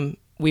Sam.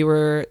 We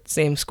were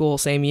same school,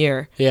 same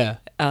year. Yeah.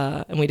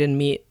 And we didn't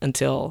meet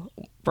until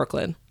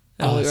Brooklyn.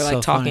 And we were that's like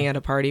so talking funny. at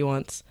a party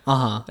once.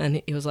 Uh-huh.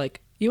 And he was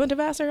like, "You went to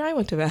Vassar? I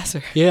went to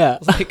Vassar." Yeah. I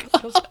was like,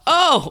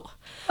 "Oh."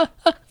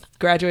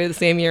 Graduated the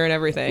same year and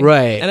everything.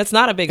 Right. And it's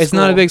not a big It's school.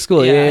 not a big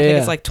school. Yeah, I think yeah.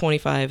 it's like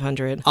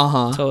 2,500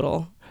 Uh-huh.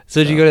 total.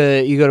 So did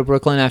you go to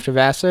Brooklyn after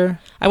Vassar?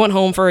 I went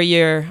home for a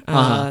year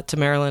Uh-huh. to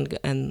Maryland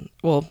and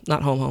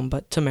not home,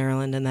 but to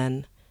Maryland and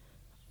then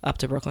up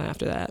to Brooklyn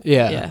after that.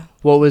 Yeah. Yeah.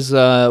 What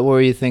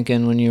were you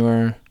thinking when you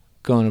were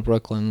going to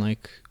Brooklyn?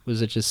 Like,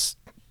 was it just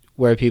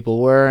where people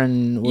were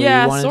and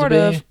where you wanted sort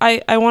to of.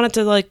 be? I wanted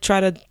to like try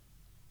to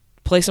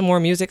play some more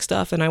music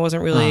stuff, and I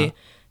wasn't really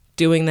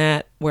doing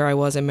that where I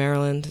was in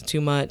Maryland too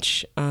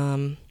much.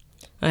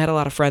 I had a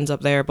lot of friends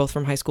up there, both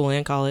from high school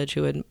and college,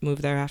 who had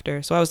moved there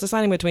after. So I was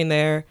deciding between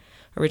there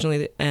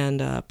originally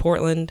and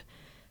Portland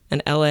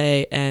and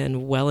LA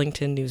and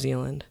Wellington, New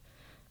Zealand,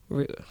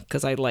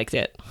 because I liked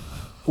it.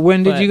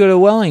 When did but- you go to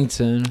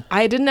Wellington?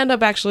 I didn't end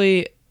up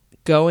actually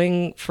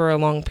going for a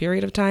long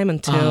period of time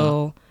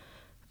until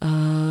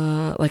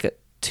like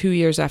 2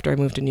 years after I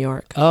moved to New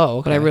York. Oh,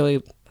 okay. But I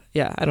really,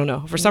 I don't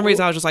know. For some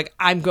reason, I was just like,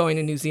 I'm going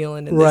to New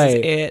Zealand and Right. this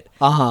is it.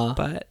 Uh-huh.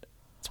 But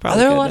it's Are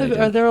probably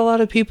there a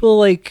lot of people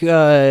like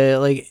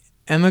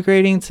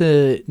emigrating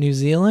to New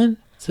Zealand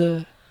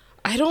to?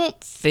 I don't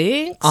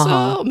think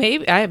Uh-huh. so.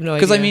 Maybe I have no idea.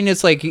 Because I mean,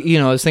 it's like,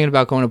 I was thinking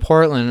about going to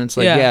Portland. And it's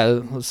like,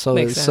 so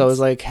Makes is sense.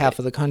 like half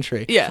of the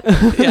country. yeah,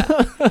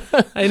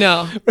 I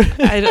know.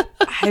 I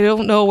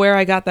don't know where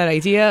I got that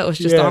idea. It was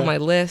just Yeah. on my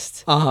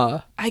list.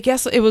 Uh-huh. I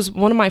guess it was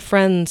one of my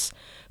friends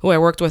who I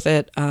worked with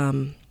at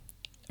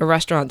a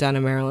restaurant down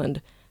in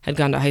Maryland had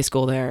gone to high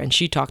school there, and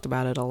she talked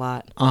about it a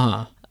lot.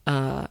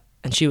 Uh-huh.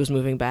 And she was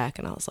moving back,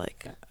 and I was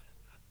like,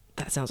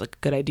 that sounds like a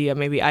good idea.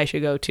 Maybe I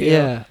should go too.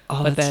 Yeah.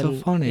 Oh, but that's then,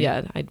 so funny.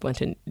 Yeah, I went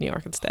to New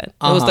York instead.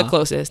 It was the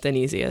closest and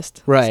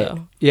easiest. Right.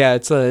 So. Yeah,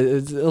 it's a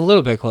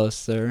little bit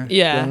closer.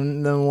 Yeah.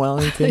 Than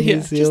Wellington, Yeah,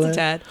 New just a Zealand.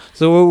 tad.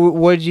 So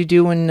what did you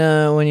do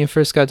when you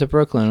first got to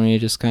Brooklyn? Were you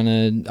just kind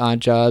of odd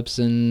jobs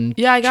and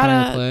Yeah, I got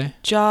trying to a play?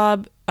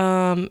 job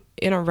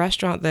in a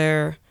restaurant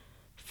there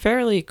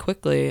fairly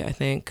quickly, I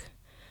think.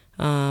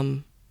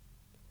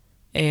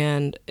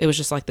 And it was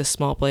just like this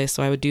small place,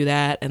 so I would do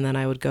that, and then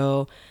I would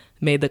go.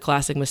 Made the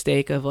classic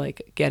mistake of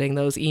like getting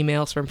those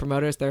emails from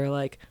promoters. They're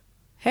like,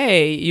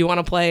 "Hey, you want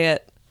to play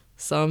at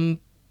some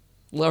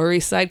Lower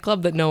East Side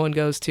club that no one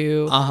goes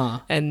to?"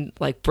 And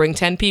like bring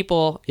 10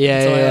 people. Yeah,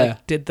 And so yeah, I yeah.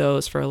 like did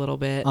those for a little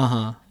bit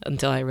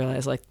until I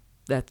realized like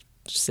that's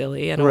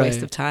silly and a waste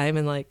Right. of time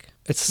and like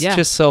It's Yeah.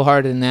 just so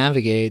hard to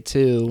navigate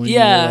too. When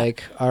Yeah. you're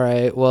like, all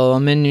right, well,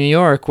 I'm in New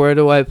York. Where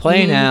do I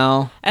play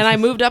now? And I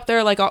moved up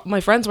there, like all, my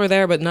friends were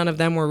there, but none of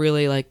them were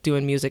really like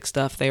doing music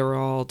stuff. They were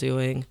all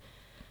doing,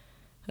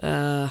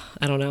 I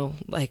don't know,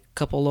 like a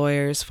couple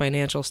lawyers,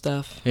 financial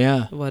stuff,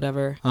 Yeah.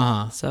 whatever.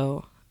 Uh-huh.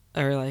 So,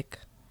 or like,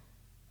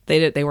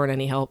 they weren't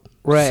any help,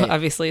 Right.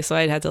 obviously. So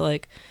I had to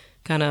like,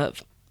 kind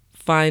of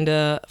find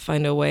a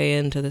way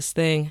into this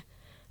thing.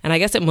 And I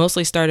guess it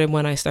mostly started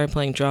when I started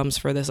playing drums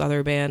for this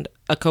other band.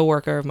 A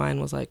coworker of mine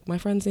was like, "My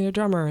friends need a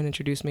drummer," and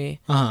introduced me.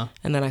 Uh-huh.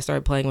 And then I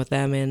started playing with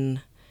them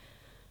in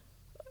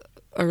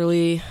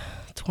early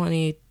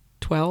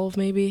 2012,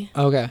 maybe.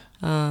 Okay.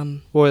 What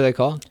were they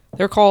called?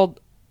 They're called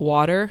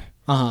Water.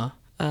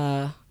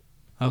 Uh-huh.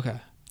 Okay.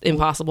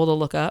 Impossible to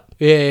look up.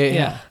 Yeah.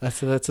 Yeah.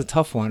 That's a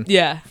tough one.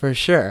 Yeah. For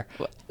sure.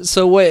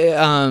 So what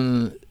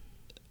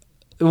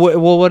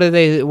Well, what do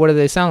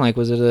they sound like?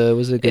 Was it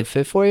a good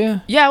fit for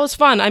you? Yeah, it was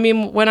fun. I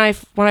mean, when I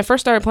first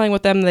started playing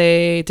with them,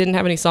 they didn't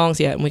have any songs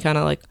yet, and we kind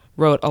of like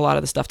wrote a lot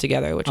of the stuff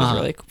together, which was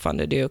really fun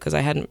to do because I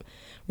hadn't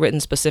written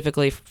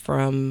specifically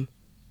from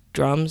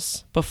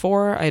drums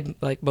before. I'd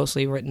like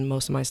mostly written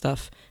most of my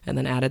stuff and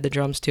then added the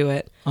drums to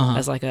it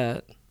as like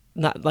a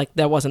not like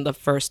that wasn't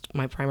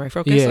my primary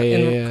focus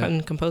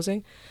in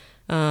composing.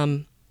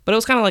 But it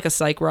was kind of like a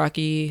psych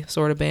rocky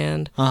sort of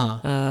band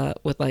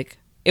with like.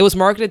 It was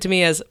marketed to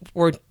me as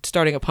we're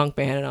starting a punk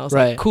band, and I was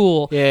like,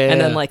 cool. And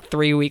then like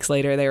 3 weeks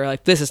later, they were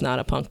like, this is not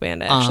a punk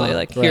band, actually.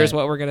 Like, here's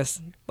what we're going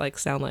to like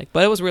sound like.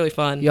 But it was really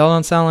fun. Y'all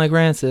don't sound like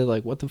Rancid.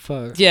 Like, what the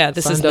fuck? Yeah,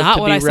 this is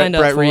not what I signed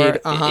up for.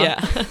 Yeah.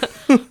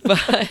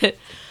 But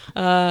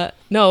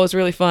no, it was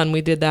really fun. We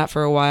did that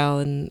for a while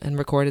and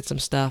recorded some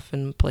stuff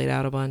and played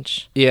out a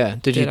bunch. Yeah.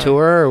 Did you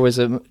tour, or was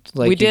it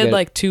like... We did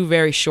like 2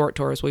 very short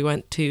tours. We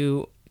went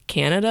to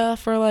Canada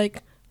for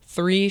like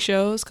 3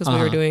 shows because we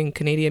were doing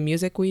Canadian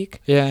Music Week.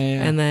 Yeah.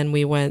 And then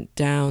we went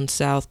down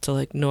south to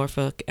like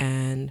Norfolk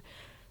and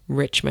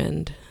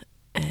Richmond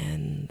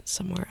and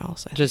somewhere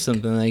else. I just think.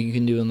 Something that you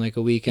can do in like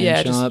a weekend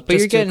show just, up. But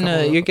you're getting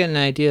an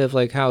idea of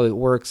like how it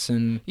works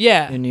in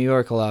New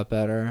York a lot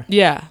better.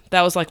 Yeah,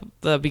 that was like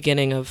the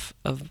beginning of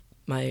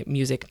my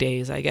music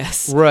days, I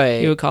guess.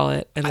 Right. You would call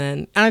it. And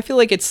then I feel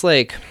like it's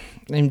like,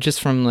 and just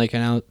from like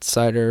an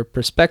outsider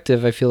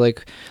perspective, I feel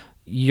like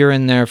you're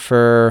in there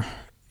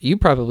you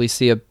probably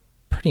see a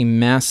pretty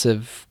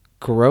massive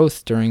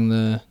growth during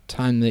the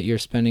time that you're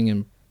spending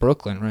in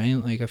Brooklyn, right?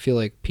 Like I feel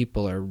like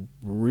people are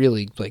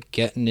really like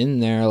getting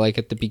in there like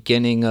at the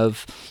beginning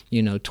of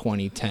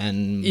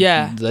 2010,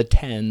 the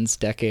tens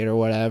decade or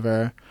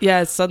whatever.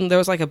 Yeah, suddenly there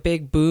was like a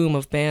big boom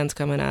of bands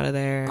coming out of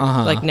there.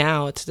 Like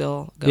now it's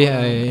still going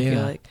on, I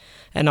feel like.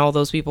 And all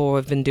those people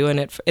have been doing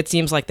it. It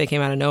seems like they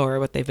came out of nowhere,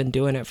 but they've been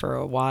doing it for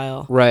a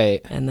while.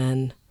 Right. And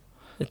then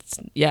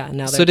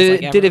now. So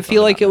did it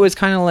feel like it was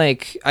kind of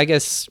like, I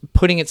guess,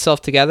 putting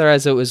itself together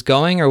as it was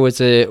going, or was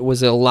it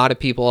a lot of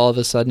people all of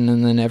a sudden,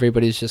 and then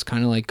everybody's just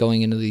kind of like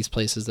going into these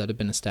places that have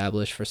been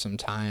established for some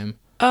time?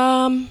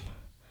 I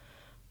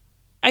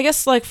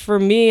guess like for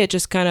me, it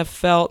just kind of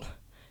felt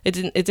it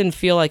didn't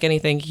feel like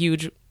anything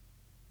huge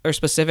or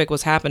specific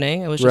was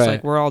happening. It was just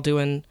like we're all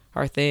doing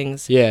our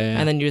things. Yeah.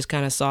 And then you just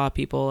kind of saw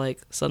people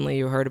like suddenly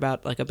you heard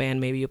about like a band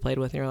maybe you played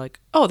with, and you're like,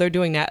 oh, they're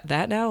doing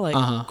that now,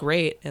 like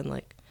great, and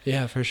like.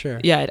 Yeah, for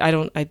sure. Yeah,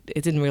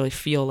 it didn't really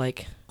feel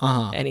like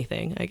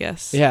anything, I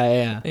guess.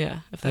 Yeah.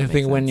 If that I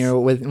think when you're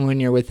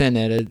within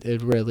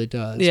it really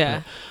does.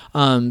 Yeah.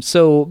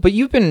 But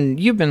you've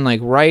been like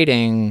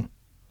writing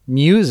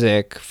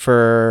music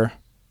for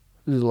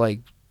like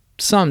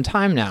some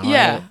time now.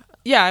 Yeah. Right?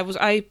 Yeah.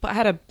 I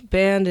had a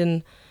band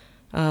in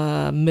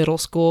middle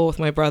school with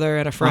my brother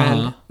and a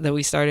friend that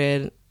we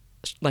started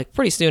like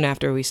pretty soon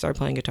after we started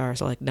playing guitar.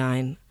 So like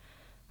 9,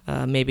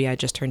 maybe I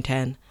just turned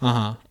 10.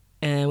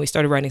 And we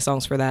started writing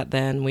songs for that.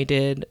 Then we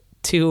did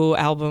 2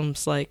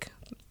 albums like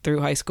through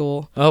high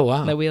school. Oh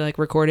wow! That we like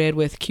recorded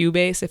with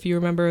Cubase, if you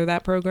remember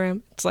that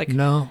program. It's like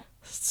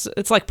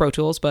it's like Pro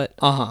Tools, but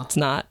it's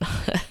not.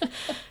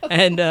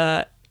 And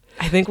I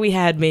think we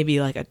had maybe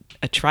like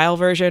a trial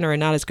version or a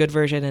not as good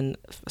version, and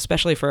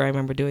especially I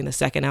remember doing the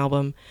second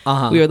album,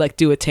 we would like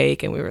do a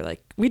take, and we were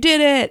like, we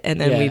did it, and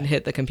then we'd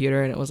hit the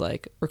computer, and it was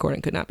like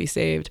recording could not be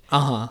saved.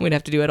 We'd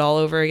have to do it all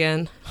over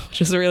again,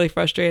 which was really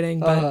frustrating,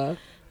 but.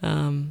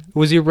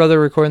 Was your brother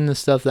recording this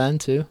stuff then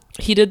too?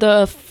 He did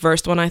the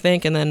first one, I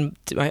think, and then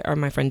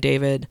my friend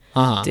David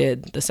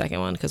did the second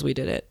one because we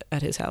did it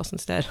at his house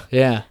instead.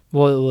 Yeah.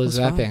 What was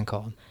that band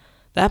called?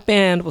 That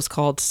band was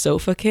called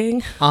Sofa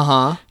King.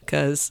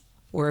 Because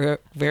we're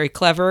very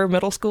clever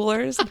middle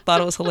schoolers and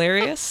thought it was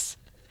hilarious.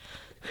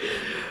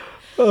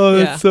 Oh,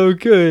 that's so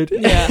good.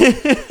 Yeah.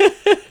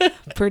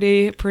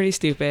 Pretty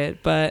stupid,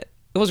 but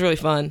it was really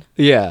fun.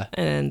 Yeah.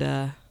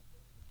 And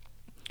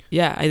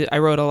I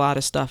wrote a lot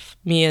of stuff.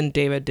 Me and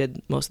David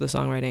did most of the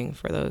songwriting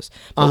for those,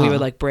 but we would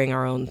like bring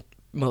our own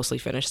mostly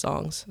finished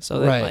songs, so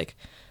that like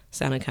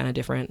sounded kind of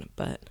different.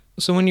 But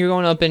so when you're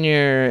going up and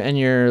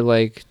you're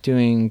like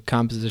doing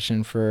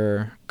composition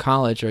for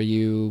college, are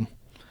you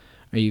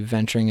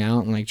venturing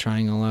out and like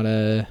trying a lot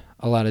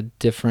of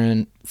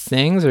different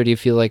things, or do you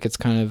feel like it's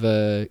kind of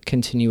a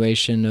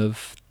continuation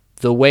of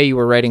the way you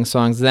were writing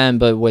songs then,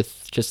 but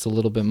with just a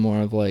little bit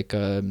more of like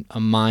a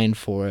mind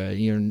for it?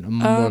 You're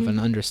more of an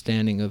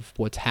understanding of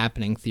what's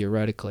happening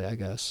theoretically, I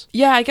guess.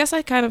 Yeah, I guess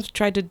I kind of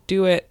tried to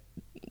do it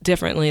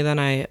differently than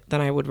I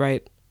would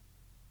write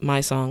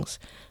my songs.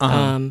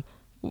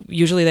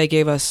 Usually they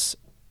gave us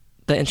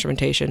the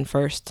instrumentation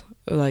first,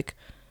 like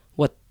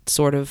what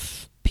sort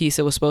of piece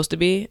it was supposed to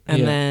be,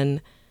 and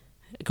then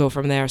go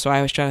from there. So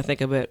I was trying to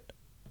think of it.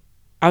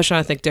 I was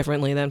trying to think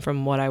differently than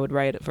from what I would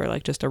write for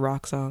like just a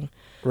rock song.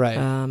 Right.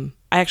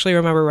 I actually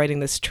remember writing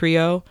this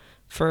trio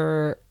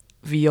for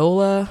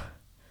viola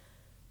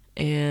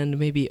and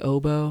maybe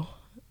oboe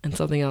and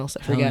something else.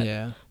 I forget.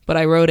 Yeah. But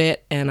I wrote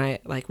it, and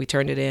we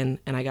turned it in,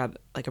 and I got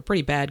like a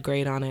pretty bad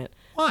grade on it.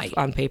 Why?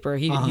 On paper.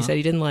 He said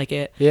he didn't like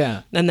it.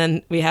 Yeah. And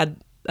then we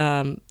had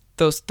the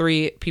those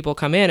 3 people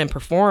come in and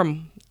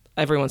perform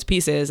everyone's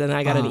pieces, and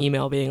I got an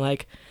email being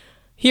like,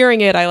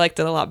 hearing it, I liked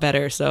it a lot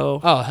better, so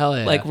Oh, hell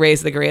yeah. like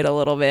raise the grade a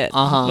little bit.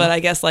 Uh-huh. But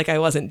I guess like I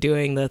wasn't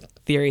doing the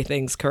theory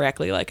things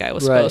correctly like I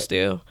was supposed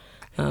to.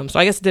 So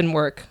I guess it didn't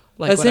work.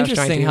 Like That's what I was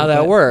trying interesting to, how that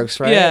but- works,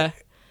 right? Yeah.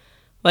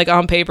 Like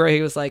on paper,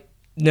 he was like,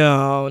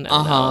 no.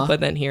 Uh-huh. But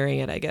then hearing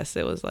it, I guess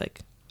it was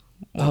like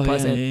more Oh,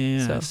 pleasant.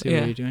 yeah. So, I see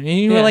what you're doing. And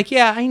you were like,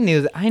 yeah, I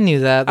knew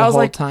that the I was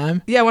whole like-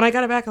 time. Yeah, when I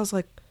got it back, I was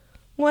like,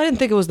 well, I didn't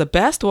think it was the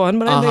best one,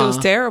 but I didn't think it was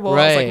terrible.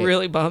 I was Right. like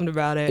really bummed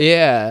about it.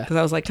 Yeah. Because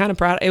I was like kind of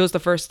proud. It was the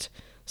first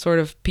sort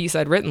of piece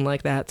I'd written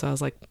like that, so I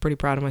was like pretty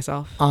proud of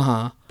myself.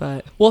 Uh-huh.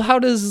 But Well, how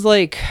does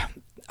like,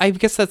 I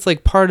guess that's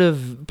like part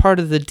of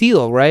the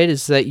deal, right?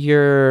 Is that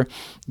your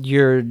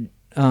your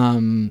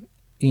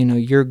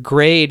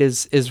grade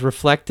is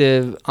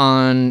reflective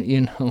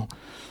on,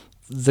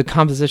 the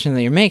composition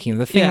that you're making.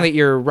 The thing Yeah. that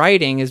you're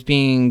writing is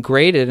being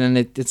graded, and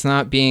it's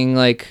not being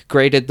like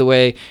graded the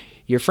way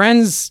your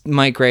friends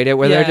might grade it,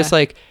 where they're Yeah. just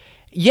like,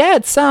 yeah,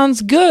 it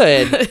sounds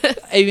good.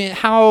 I mean,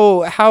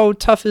 how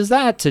tough is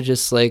that to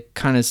just like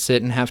kind of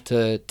sit and have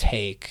to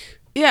take?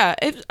 yeah,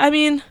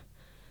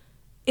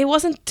 it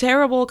wasn't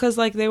terrible because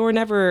like they were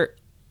never.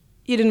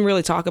 You didn't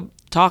really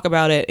talk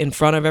about it in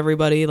front of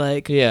everybody.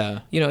 Like Yeah.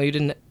 you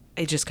didn't.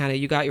 It just kind of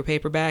you got your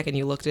paper back and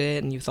you looked at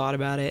it and you thought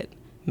about it.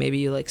 Maybe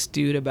you like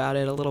stewed about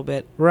it a little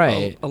bit,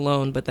 Right.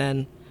 alone, but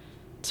then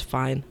it's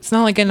fine. It's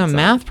not like getting a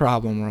math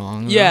problem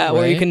wrong. Yeah, though,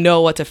 where you right? can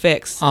know what to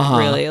fix. Uh-huh.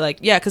 Really,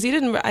 like because he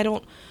didn't. I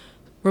don't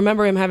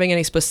remember him having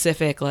any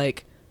specific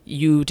like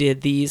you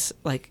did these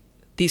like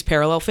these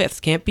parallel fifths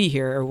can't be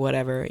here or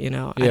whatever. I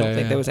don't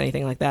think there was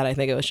anything like that. I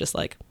think it was just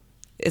like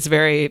it's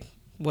very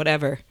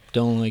whatever.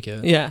 Don't like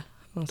it. Yeah.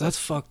 That's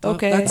fucked up.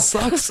 okay. That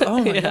sucks.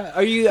 Oh my Yeah. god.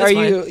 Are you?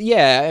 That's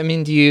Yeah. I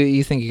mean, do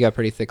you think you got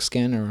pretty thick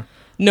skin or?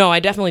 No, I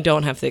definitely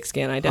don't have thick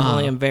skin. I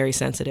definitely Uh-huh. am very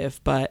sensitive,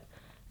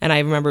 and I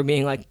remember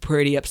being like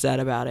pretty upset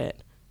about it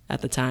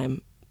at the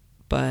time,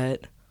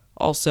 but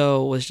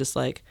also was just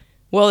like,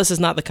 well, this is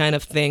not the kind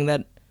of thing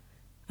that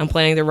I'm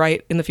planning to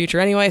write in the future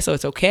anyway, so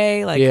it's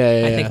okay. Like,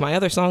 Yeah, I think my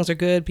other songs are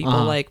good. People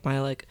Uh-huh. like my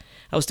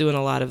I was doing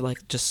a lot of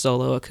like just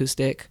solo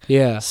acoustic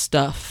Yeah.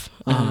 stuff,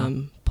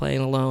 playing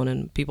alone,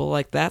 and people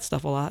like that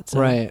stuff a lot. So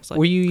Right. it's like,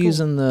 Were you cool.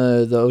 using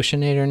the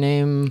Oceanator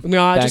name?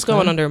 No, I back just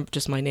going then? under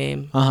just my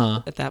name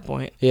Uh-huh. at that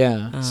point.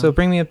 Yeah. So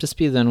bring me up to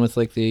speed then with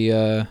like the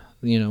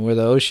where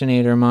the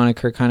Oceanator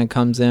moniker kind of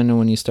comes in, and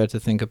when you start to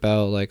think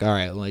about like, all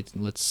right, like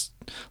let's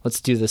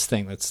do this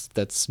thing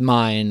that's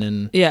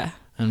mine, Yeah.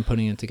 and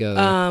putting it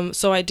together.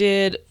 So I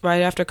did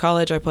right after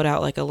college. I put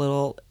out like a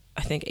little,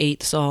 I think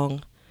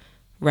 8-song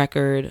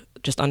record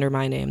just under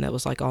my name that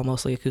was like all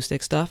mostly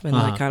acoustic stuff and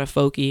like kind of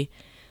folky,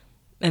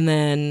 and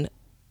then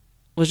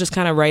was just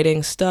kind of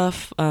writing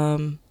stuff.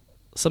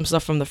 Some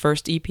stuff from the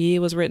first EP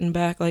was written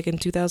back like in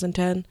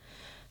 2010,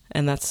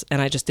 and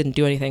I just didn't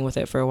do anything with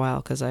it for a while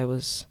because I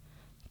was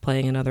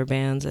playing in other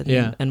bands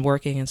and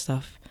working and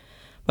stuff.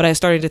 But I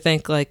started to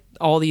think like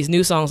all these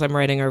new songs I'm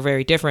writing are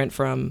very different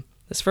from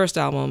this first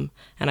album,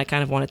 and I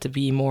kind of want it to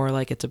be more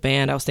like it's a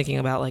band. I was thinking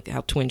about like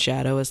how Twin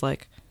Shadow is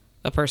like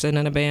a person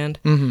in a band,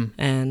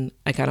 and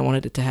I kind of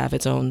wanted it to have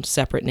its own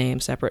separate name,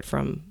 separate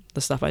from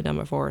the stuff I'd done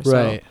before. So,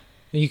 right.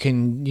 You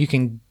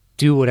can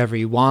do whatever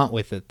you want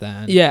with it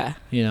then. yeah,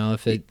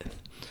 If it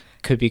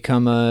could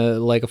become a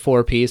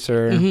 4-piece,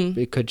 or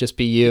it could just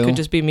be you. it could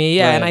just be me.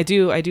 Yeah, and Right.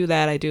 I do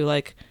that. I do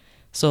like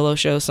solo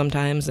shows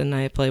sometimes, and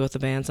I play with the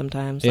band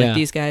sometimes. Yeah. Like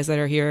these guys that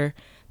are here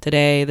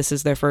today, this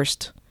is their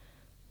first,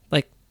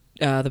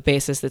 the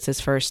bassist that's his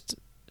first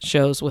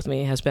shows with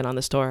me has been on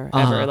this tour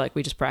ever. Like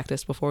we just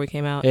practiced before we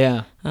came out.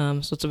 Yeah. So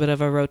it's a bit of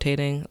a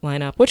rotating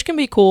lineup, which can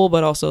be cool,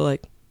 but also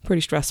like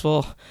pretty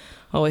stressful.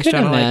 Always Could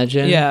trying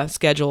imagine. to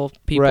schedule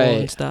people Right.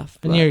 and stuff.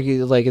 And but-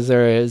 you're like, is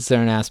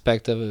there an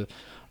aspect of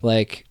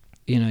like,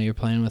 you're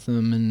playing with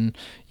them and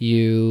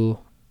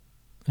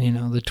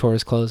the tour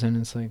is closing, and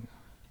it's like,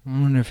 I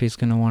wonder if he's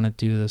gonna want to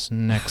do this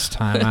next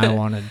time I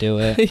want to do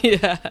it.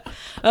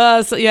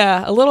 yeah. So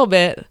yeah, a little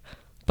bit,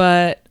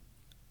 but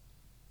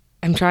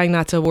I'm trying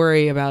not to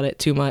worry about it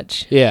too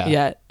much. Yeah.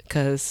 Yet,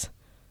 because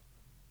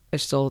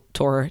there's still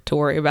tour to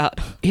worry about.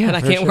 Yeah, and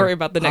I for can't sure. worry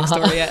about the next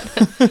tour yet.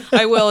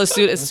 I will as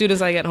soon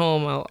as I get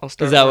home. I'll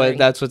start. Is that worrying.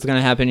 that's what's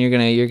gonna happen? You're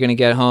gonna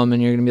get home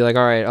and you're gonna be like,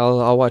 all right,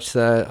 I'll watch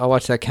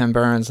that Ken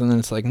Burns, and then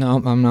it's like,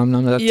 no, I'm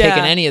not Yeah.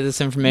 taking any of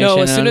this information.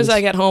 No, as soon I'm as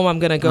I just- get home, I'm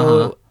gonna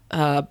go.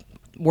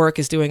 Work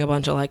is doing a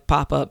bunch of like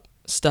pop up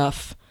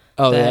stuff.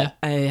 Oh, that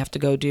I have to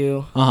go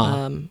do.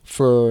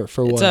 for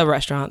what? It's a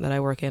restaurant that I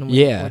work in.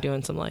 Yeah. We're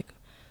doing some like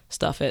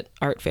stuff at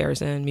art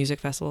fairs and music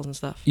festivals and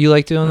stuff. You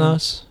like doing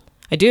those?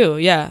 I do,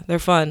 yeah. They're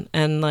fun,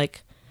 and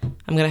like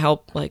I'm gonna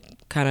help like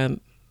kind of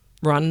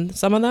run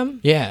some of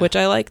them. Yeah. which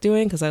I like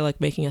doing because I like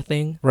making a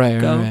thing.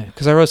 Right. go.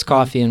 Because I roast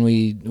coffee, and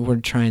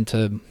we're trying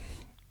to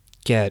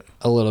get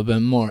a little bit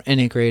more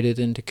integrated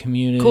into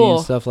community Cool.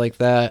 and stuff like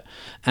that.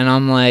 And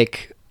I'm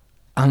like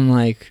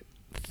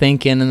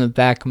thinking in the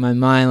back of my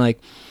mind, like,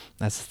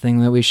 that's the thing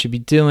that we should be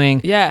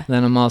doing. Yeah.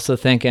 Then I'm also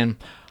thinking,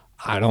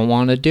 I don't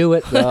want to do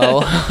it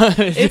though.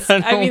 It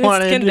can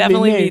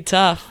definitely be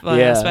tough,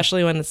 Yeah.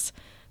 especially when it's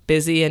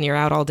busy and you're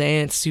out all day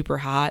and it's super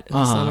hot in the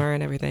Uh-huh. summer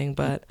and everything.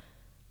 But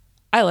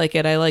I like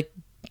it. I like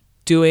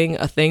doing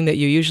a thing that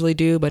you usually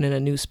do, but in a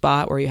new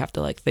spot where you have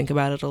to like think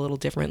about it a little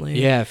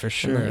differently. Yeah, for And,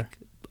 sure. like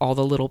all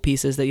the little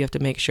pieces that you have to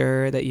make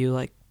sure that you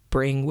like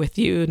bring with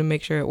you to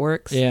make sure it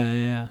works.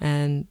 Yeah.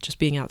 And just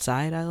being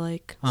outside, I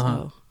like. Uh-huh.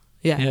 So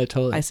yeah,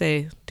 Totally. I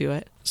say do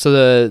it.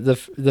 So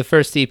the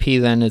first EP,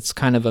 then it's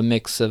kind of a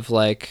mix of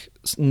like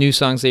new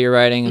songs that you're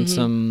writing and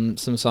some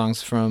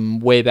songs from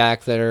way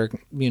back that are,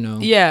 you know,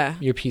 Yeah.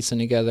 you're piecing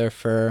together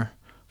for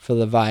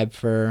the vibe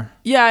for.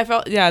 Yeah, I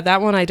felt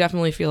that one I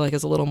definitely feel like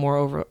is a little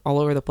more all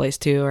over the place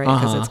too, right?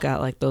 Because Uh-huh. it's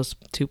got like those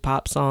 2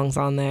 pop songs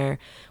on there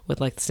with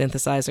like the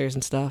synthesizers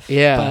and stuff.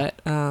 Yeah.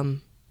 But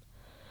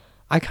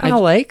I kind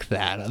of like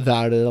that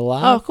about it a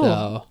lot. Oh,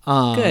 cool.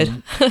 Though.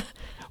 Good.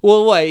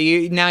 Well, what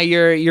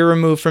you're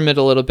removed from it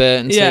a little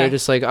bit, and so Yeah. you're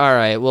just like, all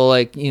right, well,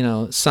 like, you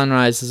know,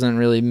 Sunrise isn't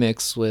really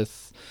mixed with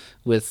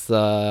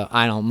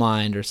I Don't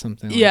Mind or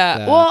something. Yeah. Like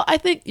that. Well, I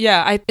think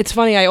it's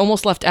funny. I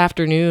almost left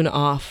Afternoon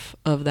off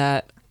of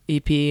that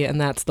EP, and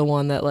that's the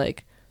one that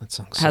like that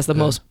song's has so the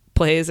good. most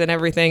plays and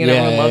everything, and Yeah,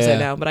 everyone loves yeah. it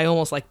now. But I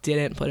almost like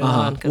didn't put it Uh-huh.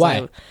 on because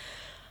Why?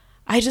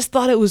 I just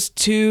thought it was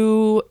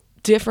too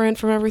different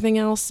from everything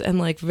else, and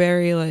like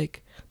very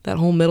like that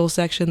whole middle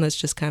section that's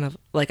just kind of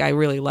like I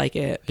really like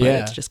it, but Yeah.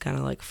 it's just kind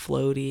of like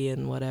floaty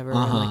and whatever. And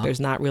Uh-huh. like there's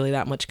not really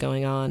that much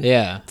going on.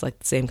 Yeah. It's like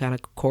the same kind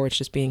of chords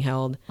just being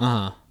held.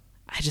 Uh-huh.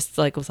 I just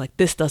like was like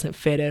this doesn't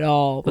fit at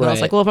all. But I was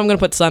Right. like, well, if I'm gonna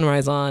put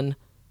Sunrise on,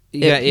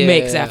 Yeah, it yeah,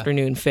 makes yeah.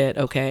 Afternoon fit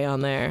okay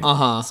on there.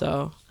 Uh-huh.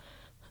 So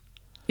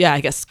yeah,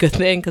 I guess it's a good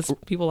thing because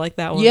people like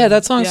that one. Yeah,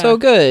 that song's so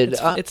good.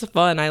 It's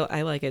fun.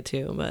 I like it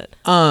too. But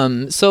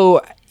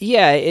So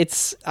yeah,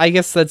 I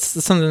guess that's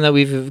something that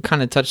we've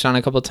kind of touched on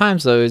a couple of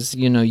times though, is,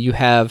 you know, you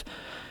have,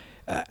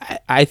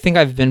 I think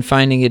I've been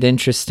finding it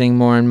interesting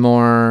more and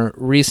more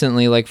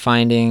recently, like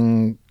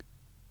finding,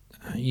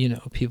 you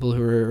know, people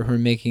who are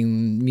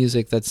making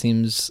music that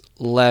seems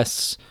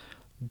less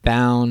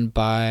bound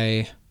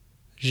by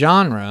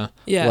genre.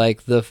 Yeah.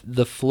 Like the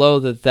flow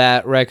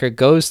that record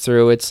goes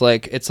through, it's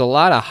like it's a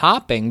lot of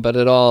hopping, but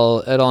it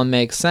all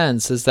makes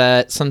sense. Is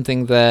that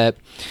something that,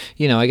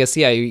 you know, I guess,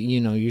 yeah, you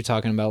know, you're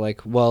talking about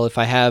like, well, if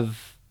I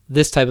have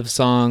this type of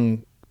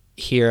song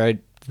here,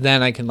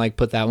 then I can like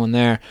put that one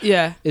there.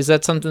 yeah. Is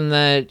that something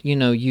that, you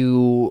know,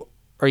 you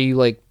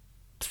like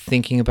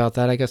thinking about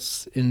that, I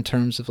guess, in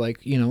terms of like,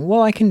 you know,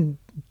 well, I can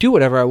do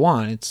whatever I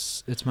want.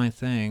 It's my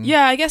thing.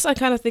 Yeah, I guess I'm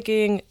kind of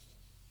thinking,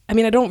 I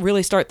mean, I don't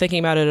really start thinking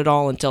about it at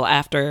all until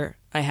after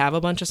I have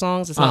a bunch of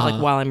songs. It's not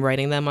like while I'm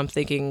writing them, I'm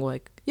thinking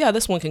like, yeah,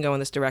 this one can go in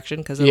this direction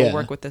because it'll Yeah.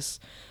 work with this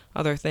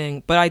other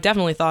thing. But I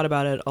definitely thought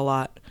about it a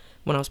lot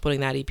when I was putting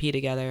that EP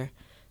together.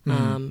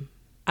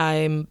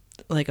 I'm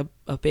like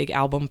a big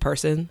album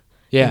person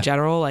Yeah. in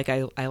general. Like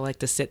I like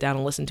to sit down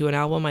and listen to an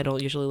album. I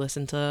don't usually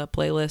listen to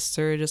playlists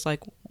or just like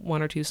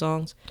 1 or 2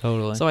 songs.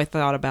 Totally. So I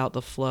thought about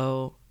the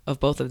flow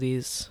of both of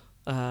these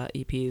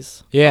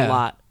EPs Yeah. a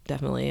lot,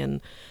 definitely,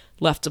 and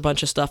left a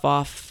bunch of stuff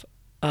off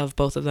of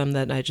both of them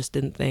that I just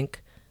didn't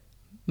think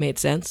made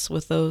sense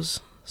with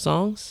those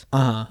songs.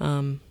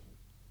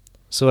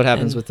 So what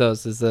happens and- with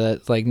those? Is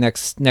that like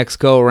next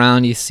go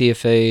around you see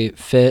if they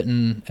fit,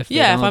 and if they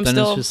Yeah, if don't, I'm then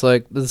still- it's just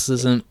like this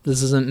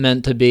isn't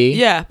meant to be.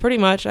 Yeah, pretty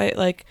much. I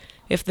like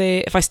if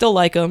I still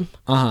like them,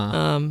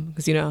 Uh-huh.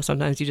 because you know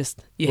sometimes you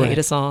Right. hate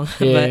a song,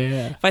 Yeah, but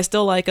yeah. if I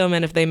still like them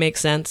and if they make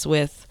sense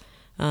with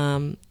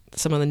some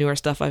of the newer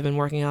stuff I've been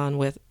working on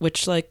with,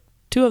 which like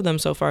 2 of them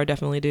so far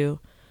definitely do,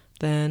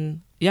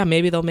 then yeah,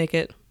 maybe they'll make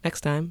it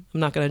next time. I'm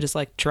not gonna just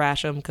like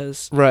trash them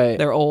because Right.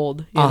 they're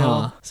old, you Uh-huh.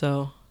 know.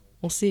 So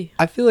we'll see.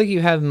 I feel like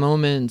you have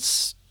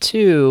moments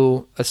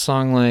too, a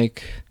song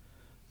like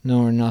No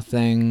or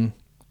Nothing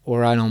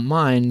or I Don't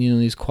Mind, you know,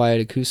 these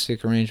quiet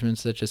acoustic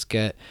arrangements that just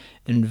get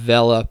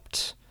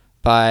enveloped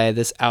by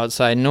this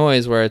outside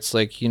noise where it's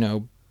like, you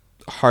know,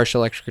 harsh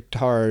electric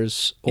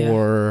guitars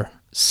or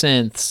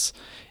synths.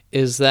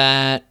 Is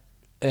that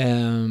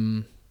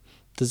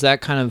does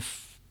that kind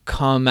of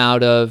come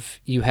out of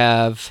you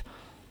have,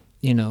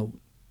 you know,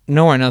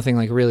 No or Nothing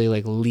like really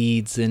like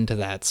leads into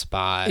that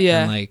spot.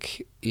 Yeah. And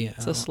like, you know,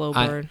 It's a slow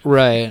burn.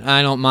 Right.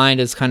 I Don't Mind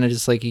is kind of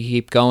just like you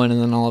keep going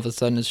and then all of a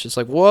sudden it's just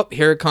like, whoop,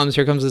 here comes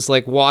this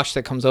like wash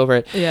that comes over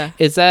it. Yeah.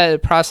 Is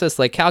that process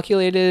like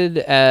calculated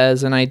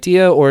as an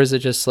idea, or is it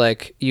just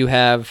like you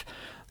have,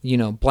 you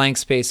know, blank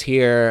space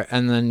here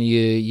and then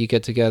you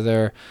get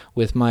together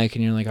with Mike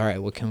and you're like, all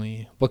right, what can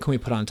we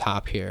put on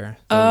top here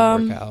that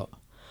will work out?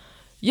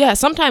 Yeah,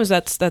 sometimes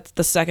that's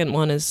the second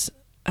one is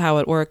how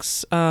it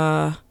works.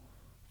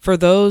 For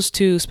those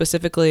 2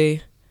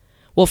 specifically,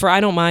 well, for I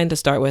Don't Mind to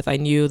start with, I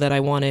knew that I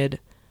wanted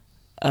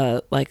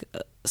like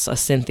a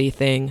synthy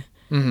thing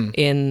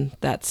in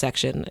that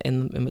section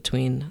in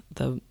between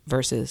the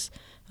verses,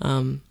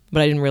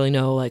 but I didn't really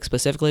know like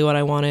specifically what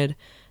I wanted,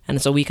 and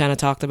so we kind of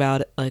talked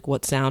about like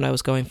what sound I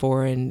was going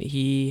for, and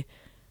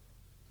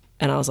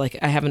I was like,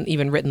 I haven't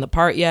even written the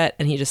part yet,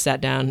 and he just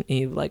sat down, and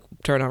he like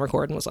turned on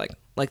record and was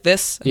like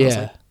this, and I was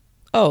Yeah. like,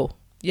 oh,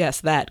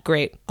 yes, that,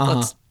 great. Uh-huh.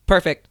 Let's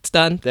perfect. It's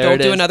done. There Don't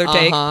it do is. another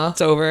take. Uh-huh.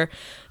 It's over.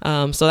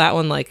 So that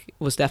one like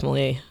was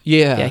definitely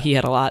Yeah. he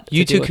had a lot.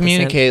 You to do two with the synth.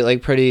 communicate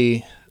like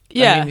pretty.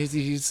 Yeah. I mean,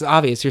 it's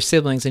obvious. You're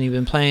siblings and you've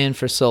been playing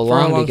for so For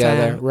a long long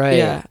together. time. Right.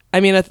 Yeah. I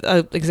mean,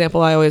 a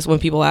example I always, when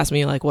people ask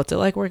me like, what's it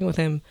like working with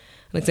him?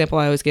 An example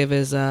I always give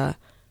is,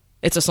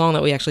 it's a song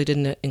that we actually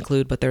didn't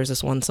include, but there's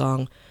this one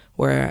song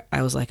where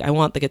I was like, I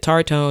want the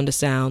guitar tone to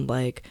sound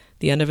like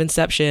the end of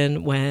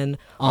Inception when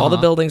all the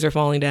buildings are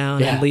falling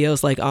down Yeah. and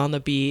Leo's like on the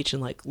beach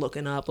and like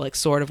looking up, like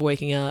sort of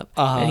waking up.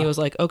 Uh-huh. And he was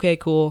like, okay,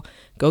 cool.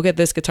 Go get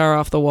this guitar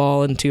off the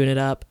wall and tune it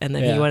up. And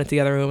then Yeah. he went into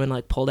the other room and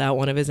like pulled out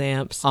one of his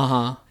amps.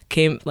 Uh-huh.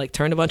 Came, like,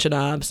 turned a bunch of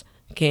knobs,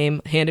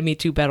 handed me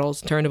 2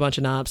 pedals, turned a bunch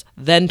of knobs,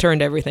 then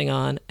turned everything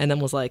on, and then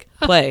was like,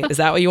 play. Is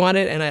that what you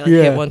wanted? And I like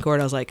Yeah. hit one chord.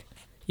 I was like,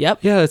 yep.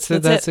 Yeah, that's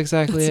it.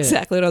 exactly That's it.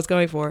 exactly what I was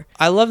going for.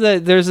 I love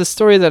that there's a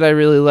story that I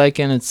really like,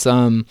 and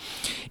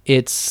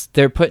it's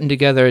they're putting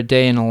together a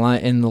day in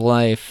the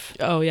life,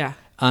 Oh, yeah.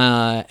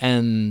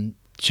 and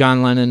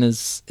John Lennon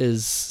is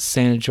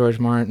saying to George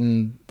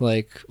Martin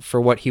like for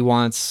what he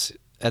wants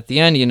at the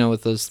end, you know,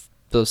 with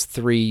those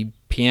 3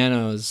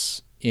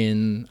 pianos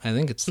in, I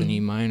think it's the E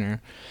minor,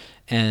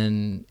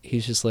 and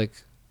he's just like,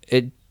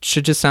 it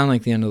should just sound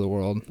like the end of the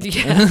world.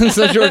 Yeah.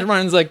 So George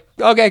Martin's like,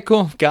 okay,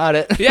 cool, got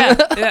it.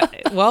 Yeah.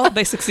 Well,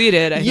 they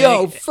succeeded. I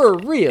think. For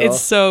real.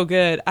 It's so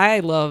good. I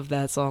love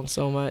that song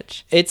so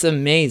much. It's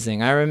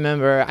amazing. I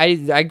remember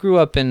I grew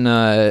up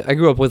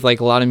with like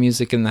a lot of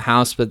music in the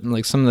house, but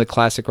like some of the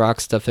classic rock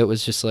stuff, it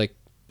was just like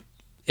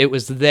it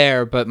was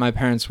there, but my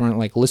parents weren't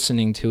like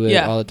listening to it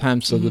Yeah. all the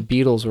time. So the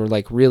Beatles were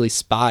like really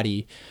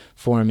spotty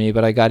for me,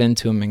 but I got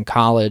into them in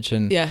college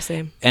and Yeah,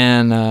 same.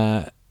 and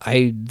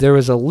there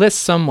was a list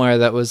somewhere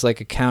that was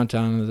like a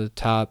countdown of the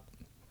top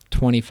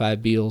 25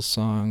 Beatles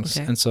songs,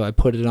 Okay. and so I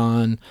put it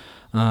on,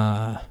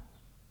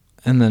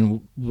 and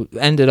then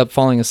ended up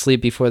falling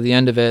asleep before the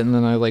end of it, and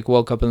then I like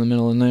woke up in the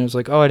middle, and then I was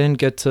like, oh, I didn't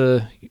get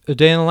to A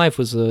Day in the Life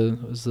was the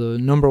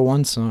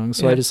 #1 song,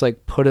 so I Yeah. just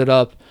like put it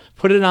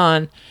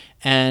on,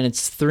 and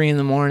it's 3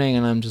 a.m,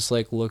 and I'm just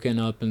like looking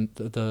up in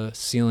the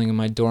ceiling of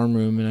my dorm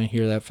room, and I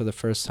hear that for the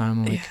first time.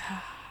 I'm like,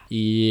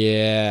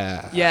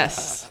 yeah.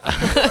 Yes.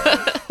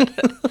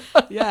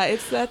 Yeah,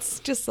 that's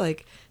just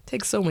like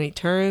takes so many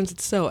turns.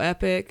 It's so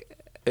epic.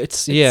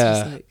 It's It's yeah.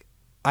 just, like,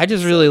 I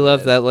just really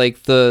love that,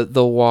 like the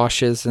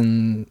washes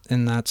in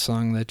that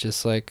song that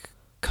just like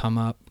come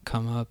up,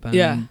 and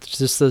Yeah.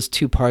 just those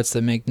 2 parts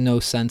that make no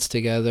sense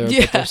together,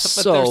 yeah, but they're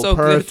so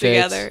perfect good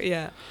together.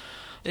 Yeah,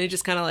 and you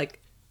just kind of like,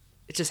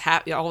 it just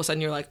all of a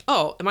sudden you're like,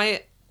 oh, am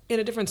I in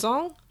a different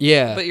song?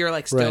 Yeah, But you're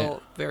like still right.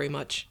 very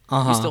much.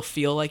 Uh-huh. You still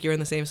feel like you're in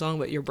the same song,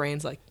 but your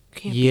brain's like,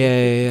 can't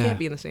Yeah. can't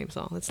be in the same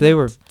song. That's They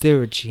nuts.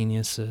 were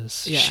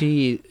geniuses. Yeah.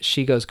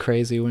 She goes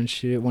crazy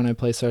when I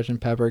play Sgt.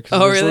 Pepper. 'Cause Oh,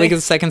 there's, really? Like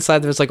the second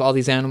side, there's like all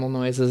these animal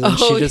noises, and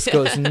she Oh, just yeah.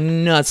 goes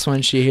nuts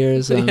when she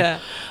hears them. Yeah.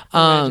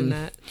 Um, Imagine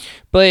that.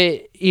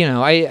 But you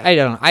know, I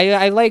don't know.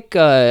 I like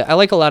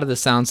a lot of the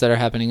sounds that are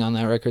happening on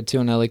that record too,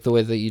 and I like the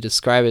way that you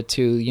describe it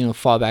too. You know,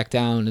 Fall Back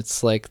Down.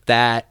 It's like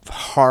that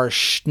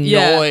harsh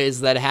Yeah. noise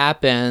that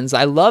happens.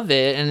 I love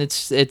it, and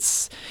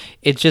it's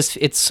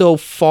so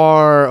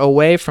far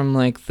away from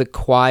like the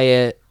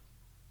quiet,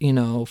 you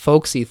know,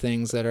 folksy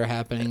things that are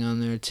happening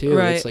on there too.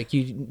 Right. It's like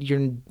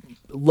you're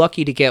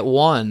lucky to get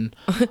one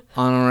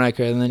on a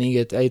record, and then you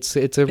get it's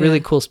a really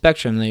Yeah. cool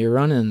spectrum that you're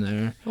running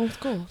there. Oh, it's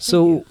cool. Thank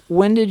So you.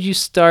 when did you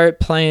start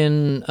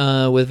playing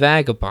with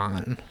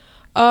Vagabond?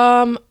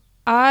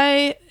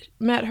 I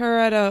met her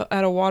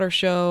at a water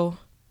show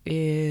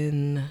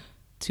in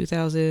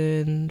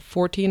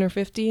 2014 or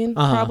 15,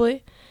 Uh-huh.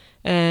 probably,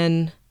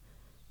 and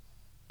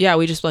yeah,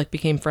 we just like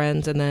became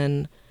friends, and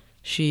then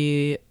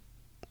she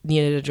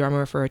needed a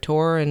drummer for a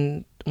tour,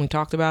 and we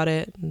talked about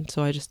it, and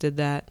so I just did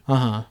that.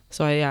 Uh-huh.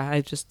 So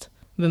I just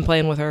been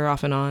playing with her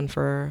off and on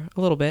for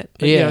a little bit.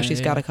 But, Yeah, she's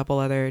yeah. got a couple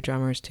other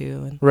drummers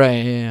too, and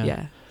Right, yeah.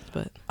 yeah,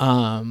 but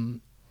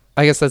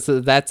I guess that's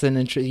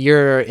an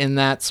you're in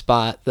that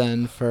spot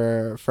then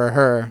for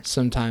her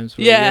sometimes.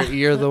 Where Yeah.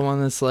 You're the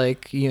one that's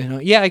like, you know,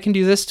 yeah, I can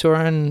do this tour,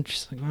 and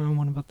she's like, oh,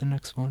 what about the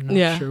next one? Not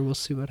Yeah. sure. We'll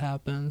see what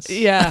happens.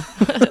 yeah,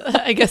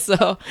 I guess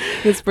so.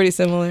 It's pretty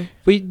similar.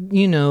 But,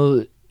 you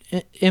know,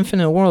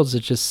 Infinite Worlds,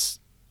 it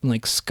just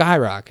like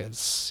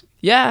skyrockets.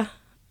 Yeah.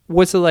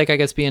 What's it like, I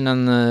guess, being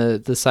on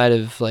the side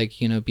of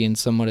like, you know, being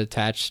somewhat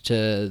attached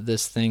to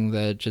this thing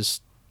that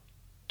just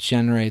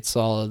generates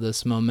all of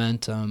this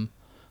momentum?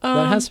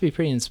 That has to be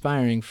pretty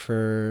inspiring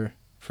for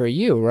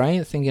you,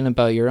 right? Thinking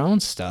about your own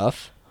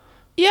stuff.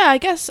 Yeah, I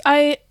guess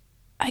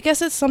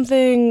it's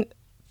something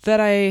that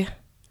I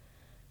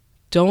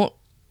don't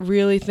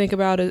really think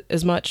about it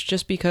as much,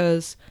 just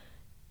because,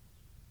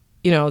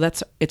 you know,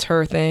 it's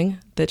her thing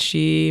that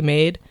she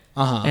made,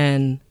 Uh-huh.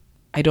 and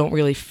I don't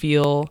really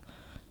feel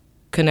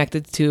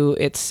connected to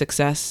its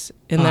success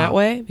in that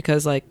way,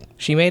 because like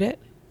she made it.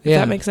 If Yeah.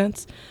 that makes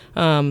sense.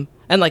 And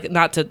like I'm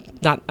not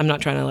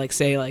trying to like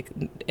say like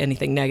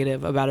anything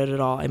negative about it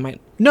at all. I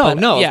might. No, but,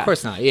 no, yeah. of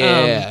course not.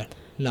 Yeah.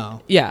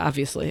 No. Yeah,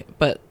 obviously,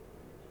 but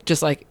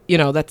just like, you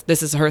know,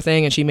 this is her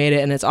thing and she made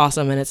it and it's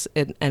awesome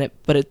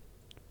but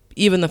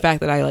even the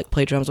fact that I like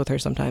play drums with her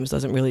sometimes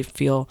doesn't really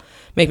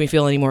make me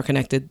feel any more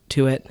connected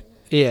to it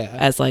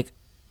as like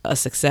a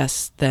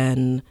success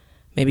than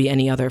maybe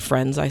any other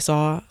friends I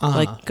saw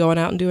like going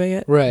out and doing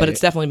it. Right. But it's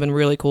definitely been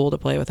really cool to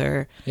play with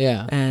her.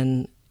 Yeah.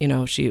 And you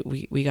know,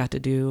 we got to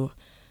do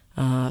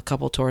a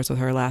couple tours with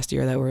her last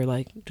year that were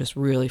like just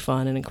really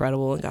fun and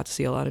incredible, and got to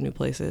see a lot of new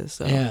places.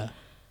 So Yeah.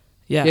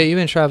 yeah, You've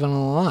been traveling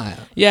a lot.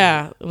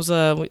 yeah. It was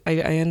I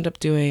ended up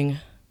doing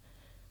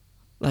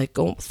like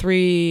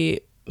 3,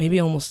 maybe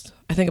almost,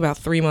 I think about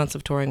 3 months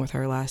of touring with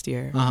her last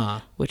year,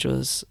 which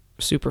was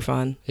super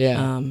fun.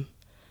 Yeah.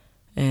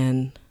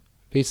 And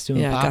Beats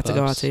doing yeah, pop-ups. got to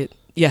go out to,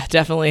 yeah,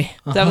 definitely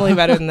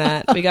better than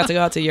that. We got to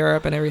go out to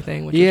Europe and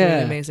everything, which was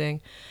really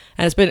amazing.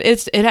 And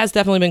it has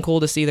definitely been cool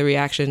to see the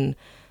reaction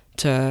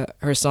to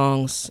her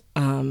songs,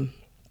 and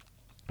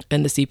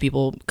to see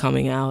people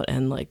coming out,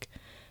 and like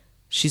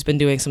she's been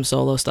doing some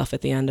solo stuff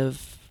at the end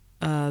of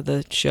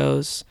the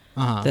shows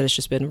that has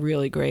just been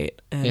really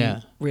great,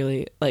 and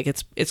really like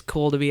it's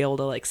cool to be able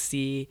to like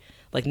see,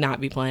 like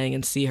not be playing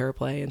and see her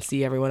play and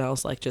see everyone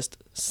else like just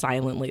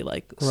silently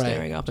like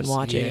staring up and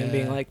watching and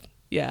being like,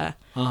 yeah.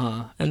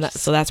 And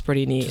so that's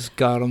pretty neat. Just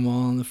got them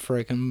all in the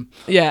freaking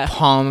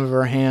palm of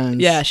her hands.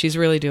 Yeah, she's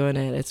really doing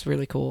it. It's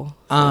really cool.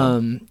 So.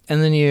 And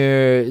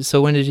then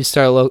so when did you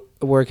start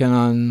working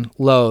on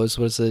Lowe's?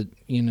 Was it,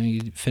 you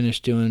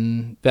finished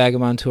doing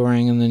Vagabond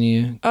touring and then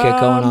you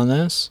get going on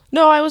this?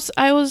 No, I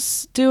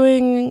was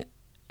doing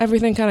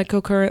everything kind of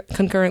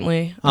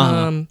concurrently.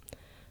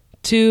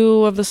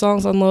 2 of the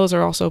songs on Lowe's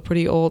are also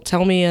pretty old.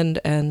 Tell Me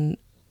and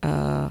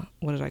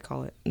what did I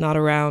call it? Not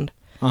Around.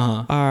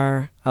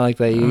 Are I like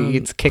that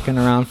it's kicking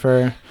around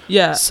for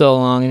so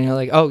long, and you're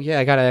like, oh yeah,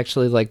 I gotta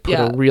actually like put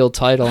a real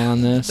title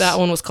on this. That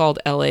one was called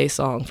LA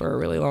Song for a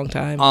really long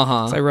time.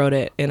 So I wrote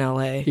it in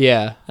LA.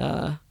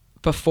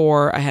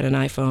 Before I had an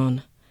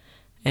iPhone,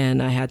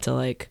 and I had to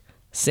like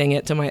sing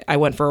it to I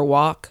went for a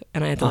walk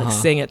and I had to like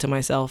sing it to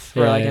myself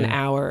for like an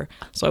hour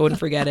so I wouldn't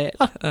forget it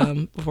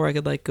before I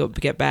could like go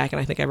get back. And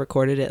I think I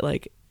recorded it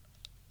like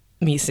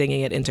me singing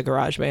it into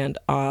GarageBand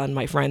on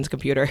my friend's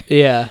computer.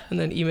 Yeah. And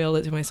then emailed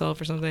it to myself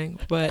or something.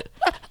 But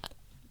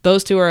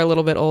those 2 are a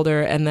little bit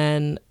older. And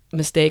then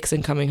Mistakes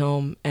and Coming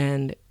Home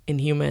and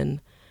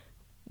Inhuman,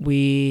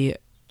 I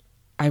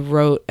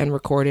wrote and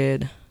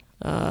recorded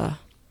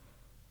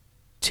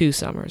 2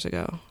 summers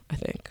ago, I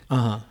think.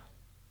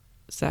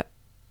 Is that?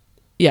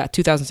 Yeah,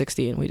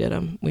 2016 we did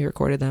them. We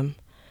recorded them.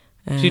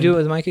 Did you do it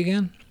with Mike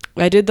again?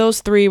 I did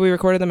those 3. We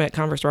recorded them at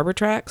Converse Rubber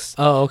Tracks.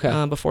 Oh,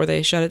 okay. Before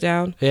they shut it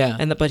down. Yeah.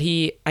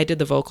 I did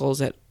the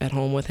vocals at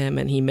home with him,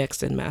 and he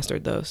mixed and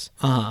mastered those.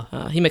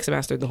 He mixed and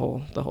mastered the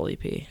whole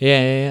EP.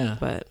 Yeah.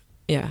 But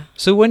yeah.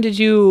 So when did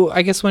you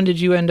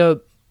end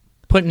up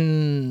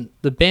putting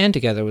the band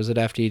together? Was it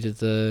after you did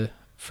the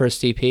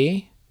first EP?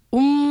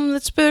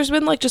 There's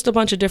been like just a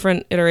bunch of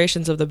different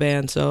iterations of the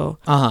band. So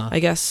I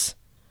guess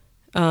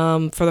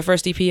for the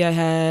first EP, I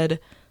had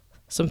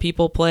some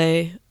people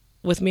play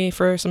with me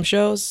for some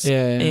shows,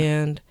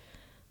 and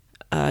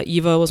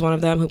Eva was one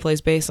of them, who plays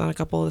bass on a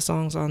couple of the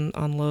songs on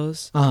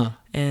Lowe's.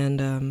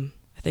 And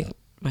I think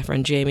my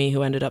friend Jamie,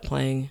 who ended up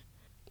playing,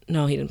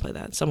 no, he didn't play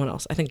that, someone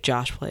else, I think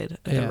Josh played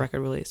at the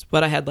record release,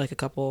 but I had like a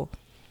couple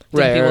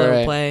people that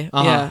would play.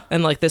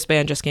 And like this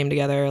band just came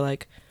together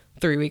like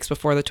 3 weeks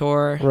before the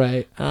tour.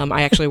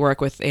 I actually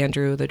work with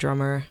Andrew, the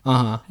drummer,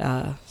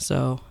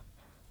 so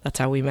that's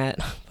how we met.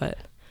 But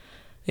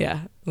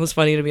yeah, it was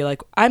funny to be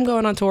like, I'm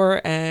going on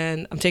tour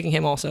and I'm taking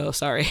him also.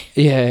 Sorry.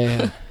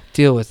 Yeah.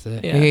 Deal with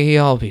it. Yeah.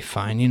 He'll be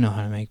fine. You know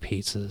how to make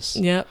pizzas.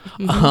 Yep.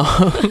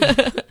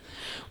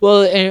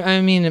 Well, I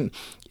mean,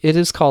 it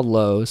is called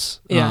Lowe's.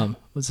 Yeah.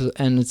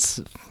 And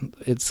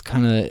it's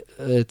kind of,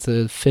 it's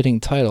a fitting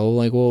title.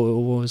 Like, what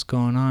was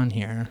going on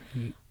here?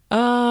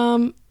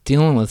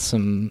 Dealing with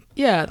some.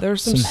 Yeah,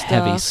 there's some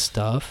heavy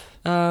stuff.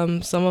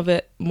 Some of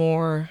it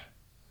more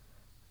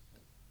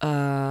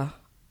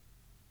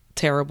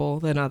terrible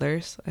than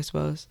others, I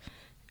suppose.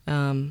 I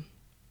don't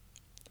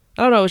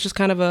know, it was just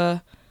kind of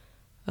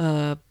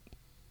a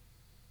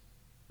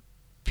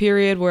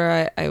period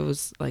where I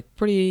was like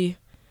pretty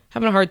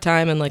having a hard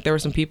time, and like there were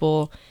some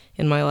people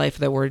in my life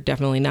that were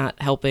definitely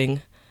not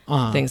helping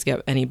things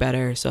get any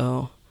better.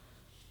 So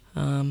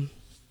yeah,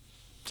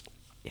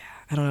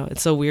 I don't know,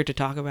 it's so weird to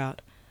talk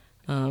about,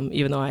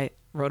 even though I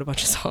wrote a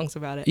bunch of songs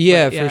about it.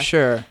 Yeah, for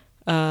sure.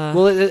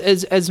 Well,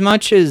 as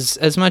much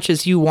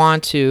as you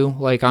want to,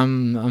 like,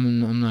 I'm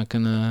not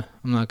gonna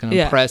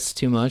press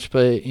too much,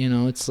 but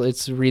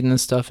it's reading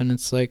this stuff and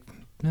it's like,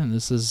 man,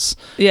 this is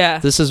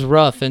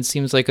rough, and it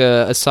seems like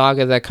a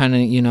saga that kind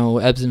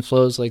of ebbs and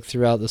flows like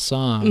throughout the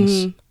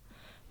songs.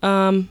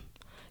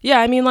 Yeah,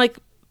 I mean, like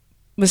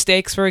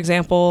Mistakes, for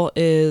example,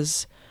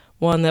 is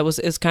one that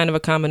is kind of a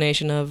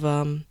combination of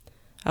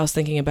I was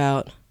thinking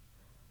about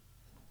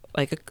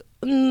like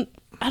I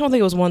don't think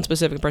it was one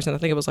specific person. I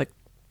think it was like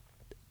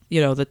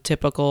the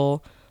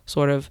typical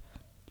sort of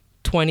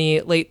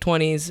late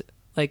 20s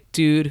like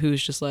dude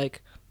who's just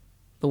like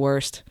the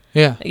worst.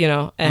 Yeah.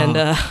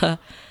 And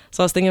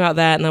So I was thinking about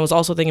that, and I was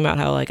also thinking about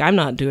how like I'm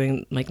not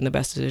doing making the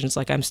best decisions.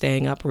 Like I'm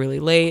staying up really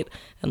late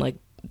and like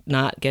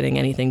not getting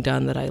anything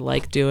done that I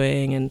like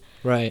doing, and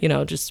Right. you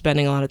know, just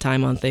spending a lot of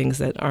time on things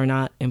that are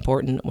not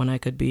important when I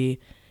could be,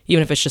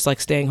 even if it's just like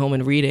staying home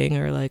and reading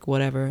or like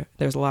whatever.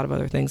 There's a lot of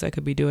other things I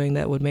could be doing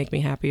that would make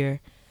me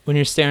happier. When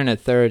you're staring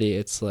at 30,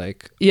 it's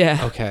like,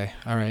 Yeah. okay,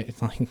 all right,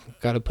 it's like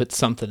got to put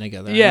something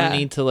together. I Yeah. don't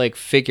need to like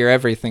figure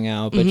everything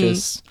out, but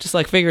Just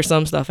like figure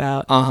some stuff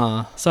out.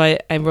 So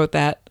I wrote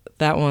that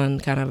one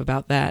kind of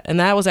about that, and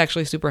that was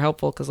actually super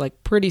helpful because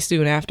like pretty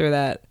soon after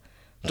that,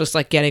 just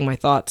like getting my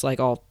thoughts like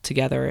all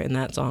together in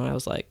that song, I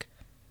was like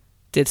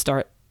did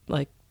start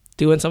like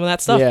doing some of that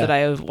stuff Yeah. that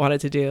I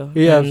wanted to do.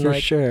 Yeah, and, for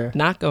like, sure.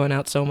 not going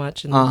out so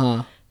much, and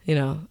you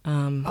know,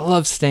 I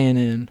love staying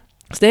in.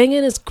 staying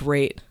in is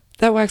great.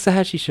 That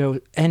Waxahachie show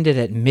ended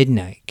at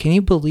midnight. Can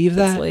you believe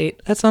that? That's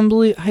late. That's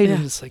unbelievable. I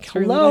Yeah, was like, it's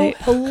really hello, late.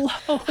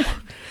 hello.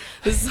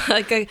 This is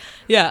like a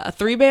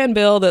 3-band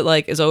bill that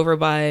like is over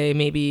by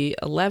maybe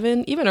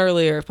 11, even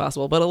earlier if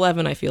possible, but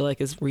 11 I feel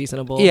like is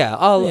reasonable. Yeah,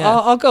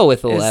 I'll go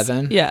with Is-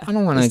 11. yeah, I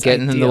don't want to it's get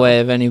in the ideal.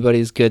 way of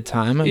anybody's good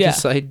time. I Yeah.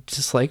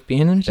 just like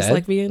being in Just bed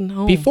like being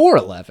home. before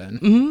 11.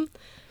 Mm-hmm.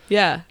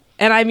 Yeah.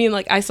 And I mean,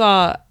 like,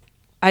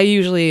 I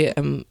usually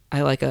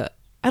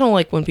I don't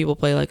like when people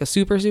play like a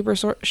super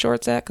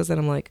short set because then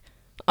I'm like,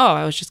 oh,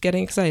 I was just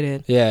getting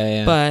excited.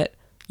 Yeah. But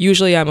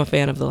usually I'm a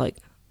fan of the like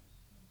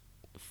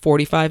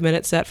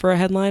 45-minute set for a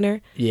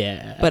headliner.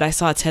 Yeah. But I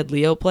saw Ted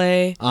Leo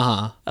play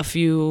Uh-huh. a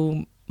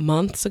few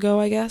months ago,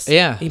 I guess.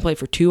 Yeah. He played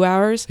for 2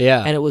 hours.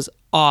 Yeah. And it was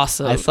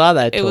awesome. I saw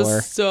that It tour.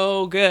 was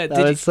so good.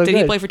 That was so did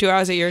he good. play for 2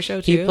 hours at your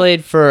show too? He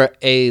played for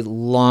a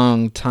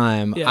long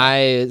time.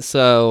 Yeah.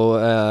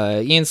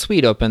 Ian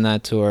Sweet opened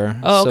that tour.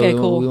 Oh, okay, so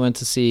cool. We went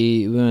to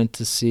see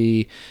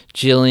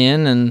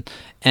Jillian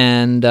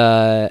and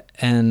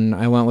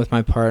I went with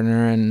my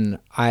partner, and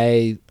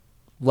I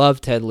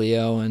love Ted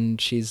Leo, and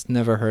she's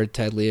never heard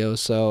Ted Leo,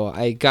 so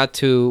we got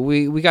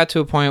to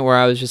a point where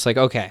I was just like,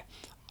 okay,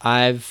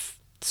 I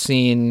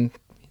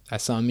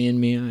saw Me and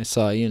Mia. I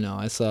saw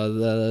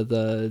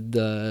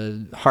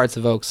the Hearts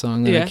of Oak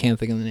song that Yeah. I can't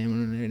think of the name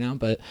of it right now.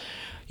 But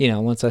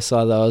once I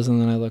saw those,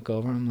 and then I look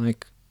over, I'm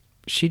like,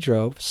 she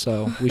drove,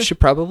 so we should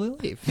probably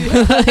leave.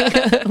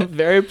 I'm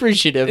very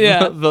appreciative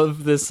Yeah.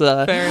 of this.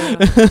 Fair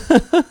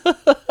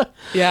enough.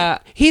 Yeah.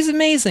 He's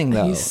amazing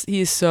though.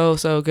 He's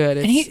so good.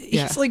 And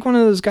he's like one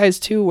of those guys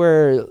too,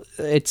 where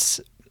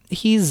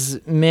he's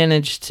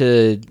managed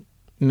to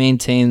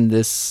maintain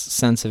this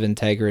sense of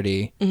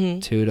integrity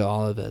to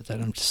all of it.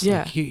 That I'm just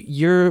Yeah. like,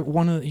 you're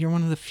one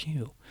of the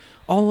few.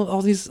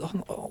 All these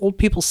old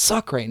people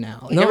suck right now.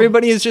 Like, No.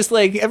 everybody's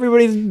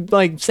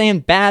like saying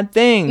bad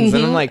things,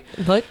 and I'm like,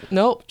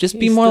 nope. just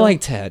be he's more still-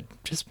 like Ted.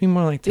 Just be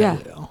more like Ted. Yeah.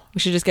 Leo. We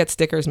should just get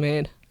stickers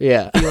made.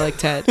 Yeah. Be like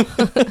Ted.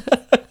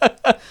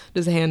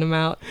 Just hand them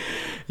out.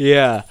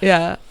 Yeah.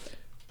 Yeah.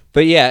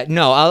 But yeah,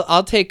 no,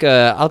 I'll take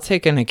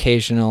an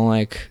occasional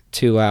like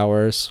 2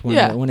 hours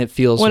when it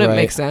feels when right. it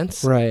makes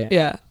sense. Right.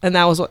 Yeah. And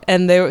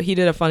he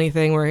did a funny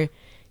thing where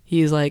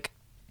he's like,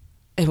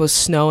 it was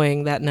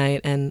snowing that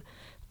night and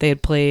they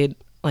had played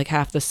like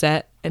half the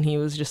set, and he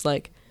was just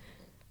like,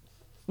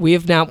 we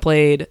have now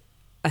played,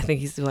 I think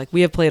he's like,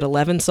 we have played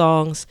 11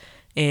 songs,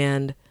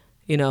 and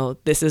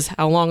this is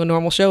how long a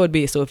normal show would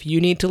be. So if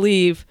you need to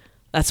leave,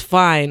 that's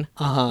fine.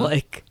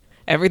 Like,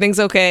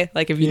 everything's okay.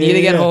 Like, if you need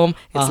to get home,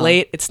 it's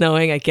late, it's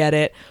snowing, I get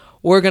it.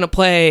 We're going to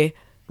play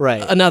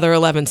another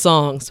 11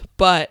 songs,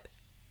 but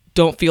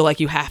don't feel like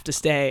you have to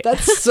stay.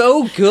 That's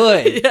so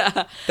good.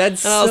 Yeah.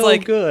 That's And I was so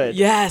like, good.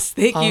 yes,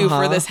 thank you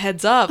for this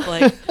heads up.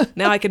 Like,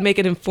 now I can make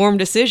an informed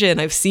decision.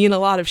 I've seen a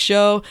lot of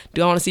show.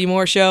 Do I want to see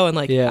more show? And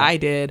like, Yeah. I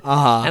did.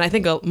 And I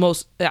think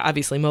most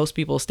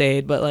people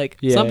stayed, but like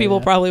some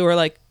people probably were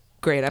like,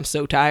 great, I'm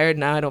so tired.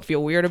 Now I don't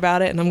feel weird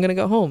about it, and I'm going to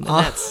go home. And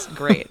that's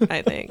great,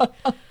 I think.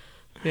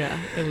 Yeah,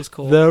 it was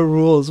cool. The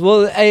rules.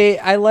 Well,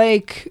 I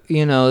like,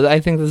 I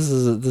think this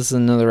is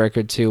another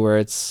record too, where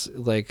it's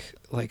like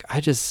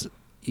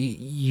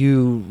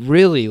you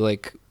really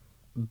like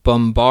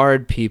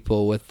bombard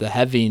people with the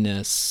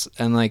heaviness,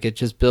 and like it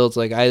just builds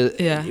like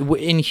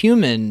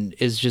Inhuman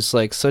is just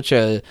like such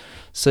a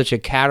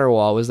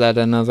caterwaul. Was that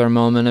another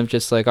moment of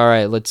just like, all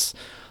right, let's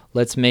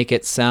make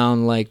it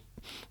sound like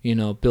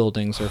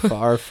buildings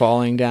are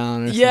falling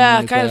down or yeah,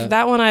 something like kind of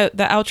that one.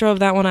 The outro of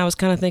that one, I was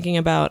kind of thinking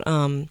about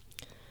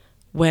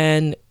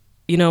when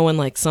when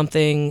like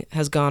something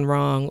has gone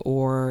wrong,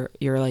 or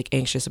you're like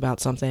anxious about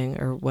something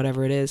or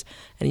whatever it is,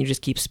 and you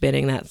just keep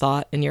spinning that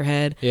thought in your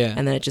head,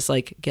 and then it just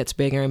like gets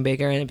bigger and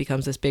bigger, and it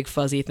becomes this big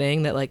fuzzy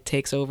thing that like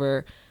takes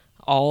over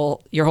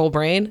all your whole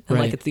brain, and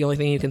like it's the only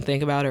thing you can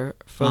think about or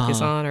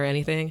focus on or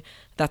anything.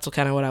 That's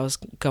kind of what I was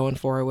going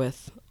for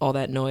with all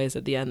that noise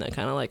at the end that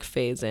kind of like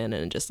fades in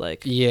and just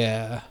like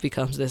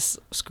becomes this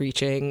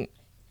screeching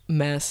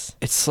mess.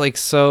 It's like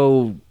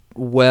so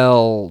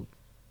well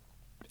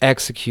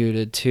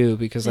executed too,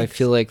 because I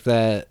feel like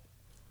that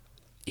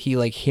he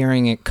like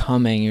hearing it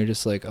coming, you're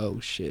just like, oh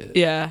shit.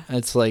 Yeah.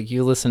 It's like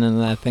you listening to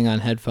that thing on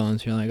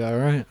headphones, you're like, all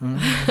right,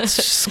 it's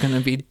just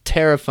gonna be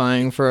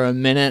terrifying for a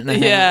minute and a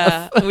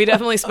half. Yeah, we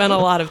definitely spent a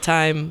lot of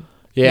time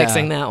Yeah.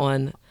 mixing that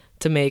one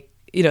to make,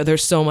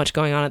 there's so much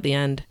going on at the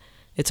end.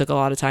 It took a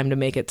lot of time to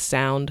make it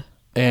sound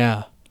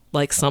Yeah.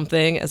 like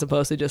something as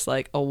opposed to just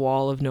like a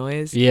wall of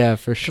noise. Yeah,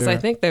 for sure. Because I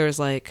think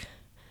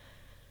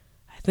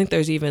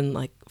there's even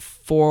like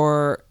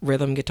 4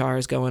 rhythm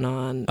guitars going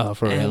on. Oh,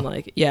 for and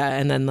real?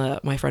 And then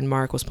my friend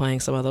Mark was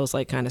playing some of those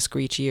like kind of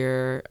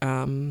screechier,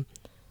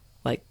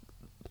 like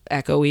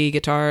echoey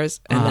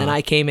guitars, and then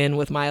I came in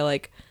with my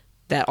like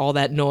all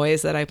that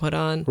noise that I put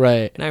on.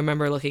 Right. And I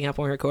remember looking up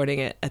when we were recording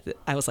it.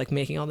 I was like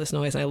making all this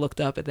noise, and I looked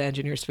up at the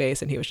engineer's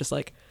face, and he was just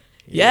like,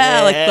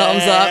 "Yeah, like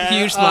thumbs up,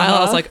 huge smile."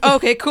 I was like,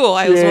 "Okay, cool."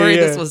 I was worried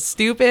this was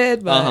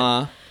stupid,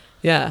 but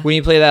yeah. When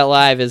you play that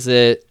live, is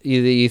it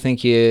you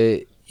think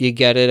you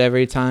get it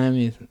every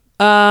time?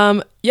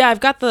 Yeah, I've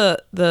got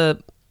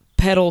the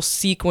pedal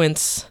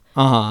sequence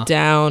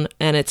down,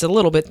 and it's a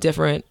little bit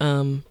different.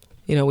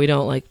 We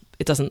don't like,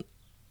 it doesn't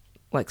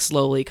like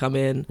slowly come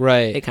in.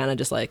 Right. It kind of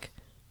just like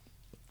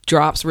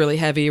drops really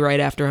heavy right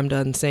after I'm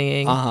done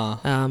singing.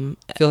 I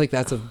feel like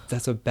that's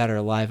a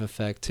better live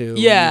effect too.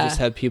 Yeah. You just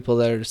have people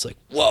that are just like,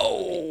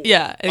 whoa.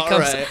 Yeah, it All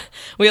comes. right.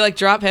 We like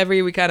drop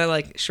heavy. We kind of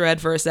like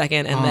shred for a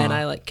second, and then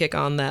I like kick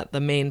on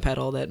the main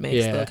pedal that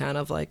makes the kind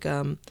of like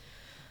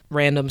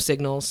random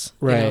signals.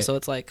 Right. So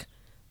it's like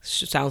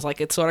sounds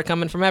like it's sort of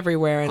coming from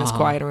everywhere, and it's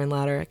quieter and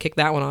louder. I kick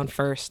that one on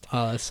first.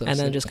 Oh, that's so and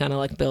then sick. just kind of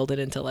like build it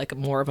into like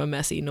more of a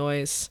messy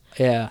noise.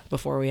 Yeah.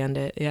 Before we end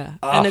it. Yeah.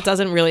 And it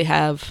doesn't really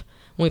have.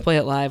 When we play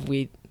it live,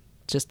 we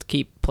just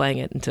keep playing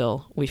it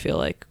until we feel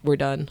like we're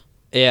done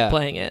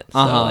playing it. So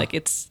like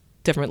it's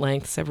different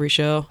lengths every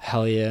show.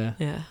 Hell yeah.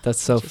 Yeah. That's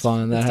so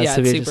fun. That has yeah,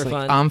 to be it's just super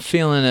like, fun. I'm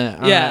feeling it.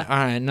 All Yeah.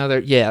 right, another.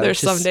 Yeah. There's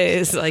just, some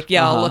days like,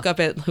 I'll look up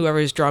at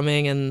whoever's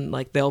drumming, and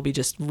like they'll be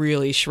just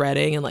really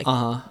shredding and like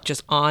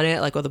just on it,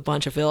 like with a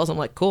bunch of fills. I'm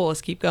like, cool,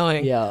 let's keep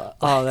going. Yeah.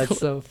 Oh, that's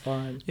so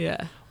fun.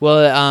 Yeah.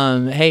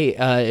 Well, hey,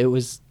 it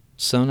was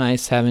so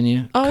nice having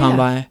you come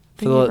by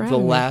Thank you for the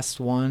having me. last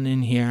one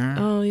in here.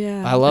 Oh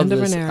yeah. I love End of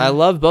this. an era. I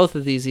love both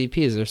of these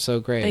EPs. They're so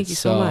great. Thank you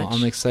so much.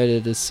 I'm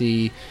excited to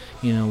see,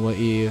 what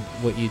you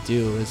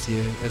do as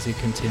you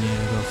continue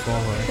to go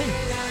forward.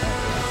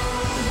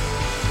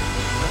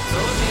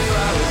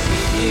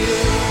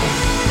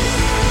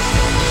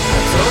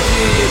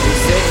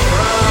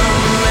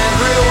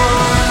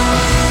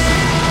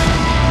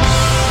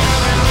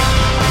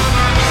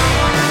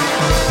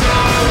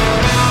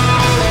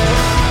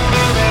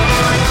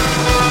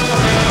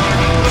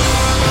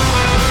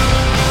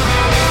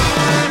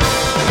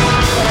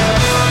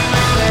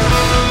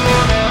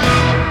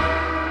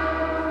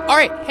 All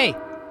right, hey,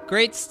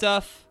 great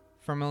stuff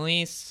from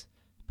Elise.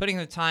 Putting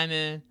the time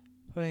in,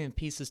 putting the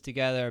pieces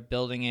together,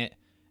 building it,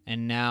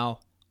 and now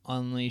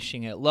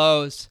unleashing it.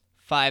 Lows,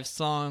 5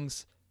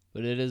 songs,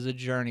 but it is a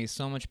journey.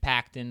 So much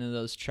packed into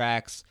those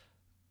tracks.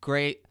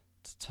 Great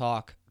to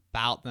talk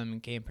about them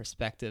and gain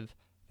perspective.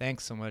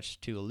 Thanks so much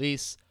to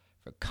Elise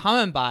for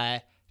coming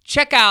by.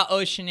 Check out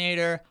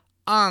Oceanator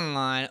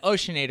online,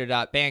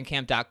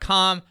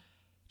 oceanator.bandcamp.com.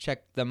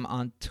 Check them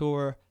on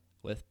tour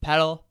with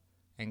Pedal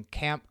and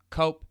Camp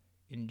Cope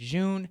in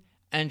June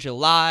and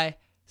July.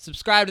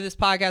 Subscribe to this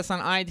podcast on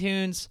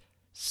iTunes,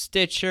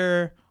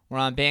 Stitcher. We're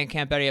on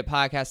Bandcamp, better yet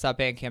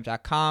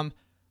podcast.bandcamp.com.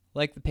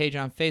 Like the page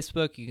on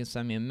Facebook. You can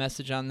send me a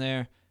message on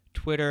there.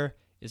 Twitter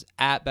is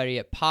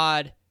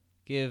 @betteryetpod.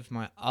 Give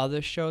my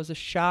other shows a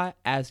shot,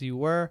 As You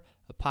Were,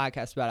 a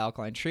podcast about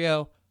Alkaline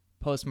Trio,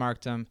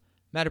 Postmarkdom,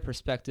 Meta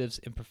Perspectives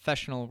in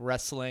Professional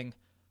Wrestling.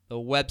 The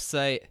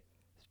website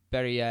is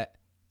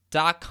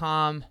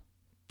betteryet.com.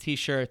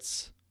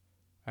 T-shirts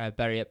are at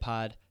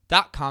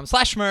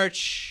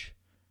betteryetpod.com/merch.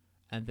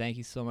 And thank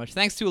you so much.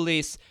 Thanks to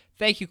Elise.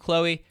 Thank you,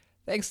 Chloe.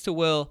 Thanks to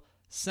Will.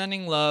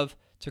 Sending love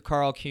to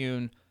Carl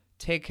Kuhn.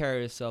 Take care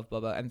of yourself,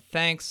 Bubba. And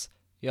thanks,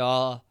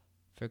 y'all,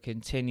 for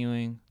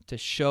continuing to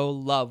show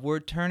love. We're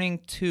turning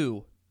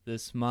 2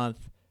 this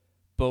month,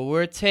 but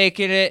we're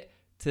taking it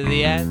to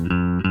the end.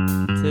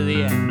 To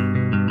the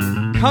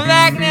end. Come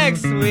back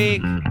next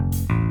week.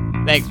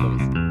 Thanks,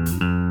 boys.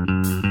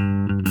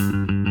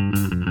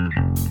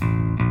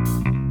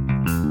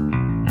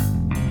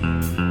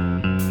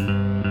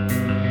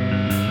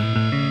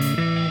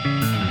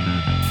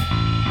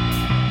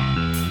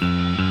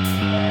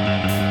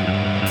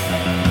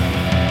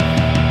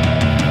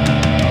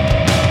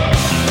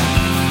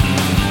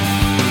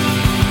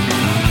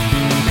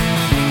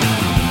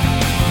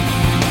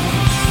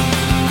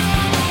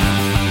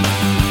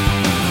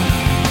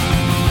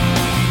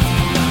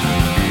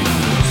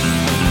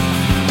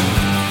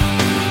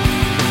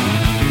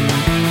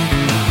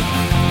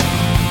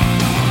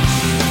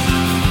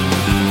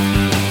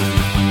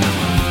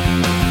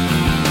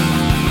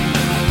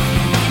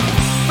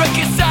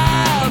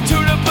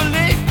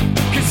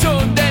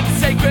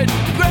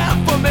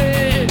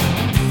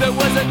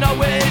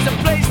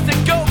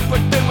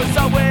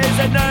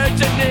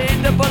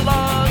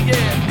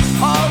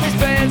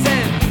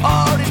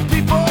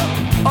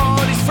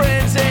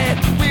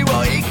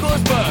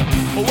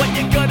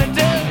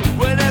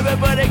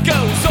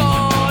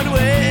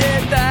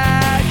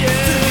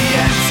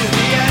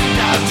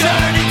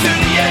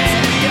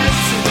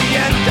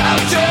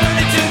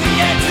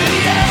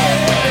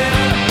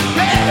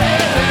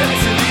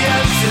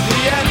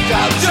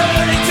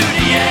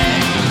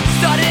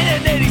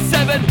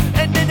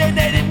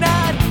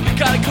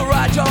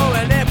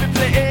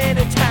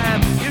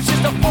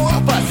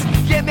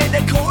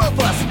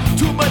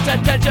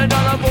 attention,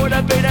 all aboard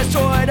have been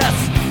destroyed us.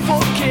 4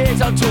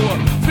 kids on tour,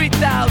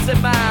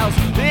 3,000 miles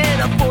in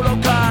a photo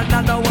car,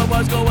 not knowing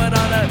what's going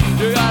on.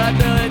 You got a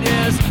million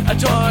years,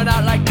 torn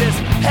out like this.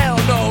 Hell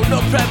no,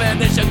 no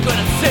premonition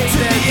couldn't save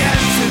it.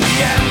 To the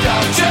end,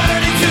 our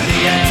journey to the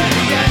end.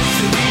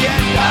 To the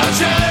end, our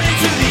journey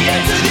to the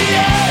end. To the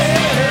end,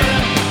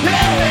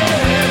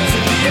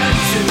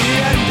 to the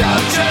end,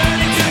 our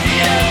journey to the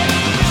end.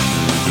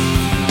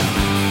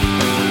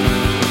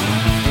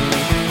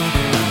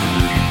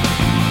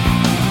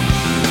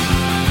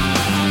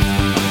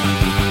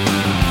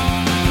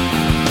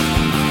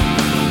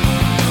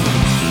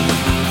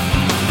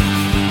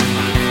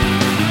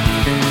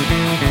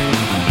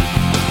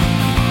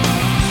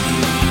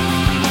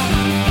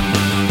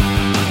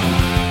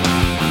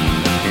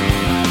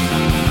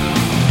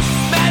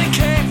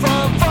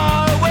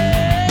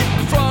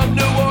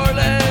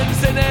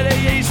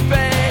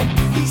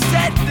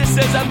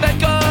 This is a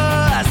Mecca.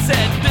 I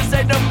said, this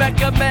ain't no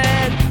Mecca,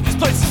 man. This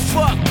place is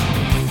fucked.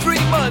 3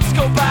 months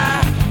go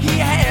by. He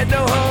had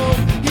no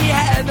home. He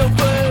had no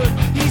food.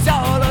 He's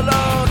all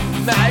alone.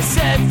 I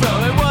said,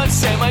 throwing one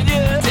shame on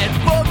you.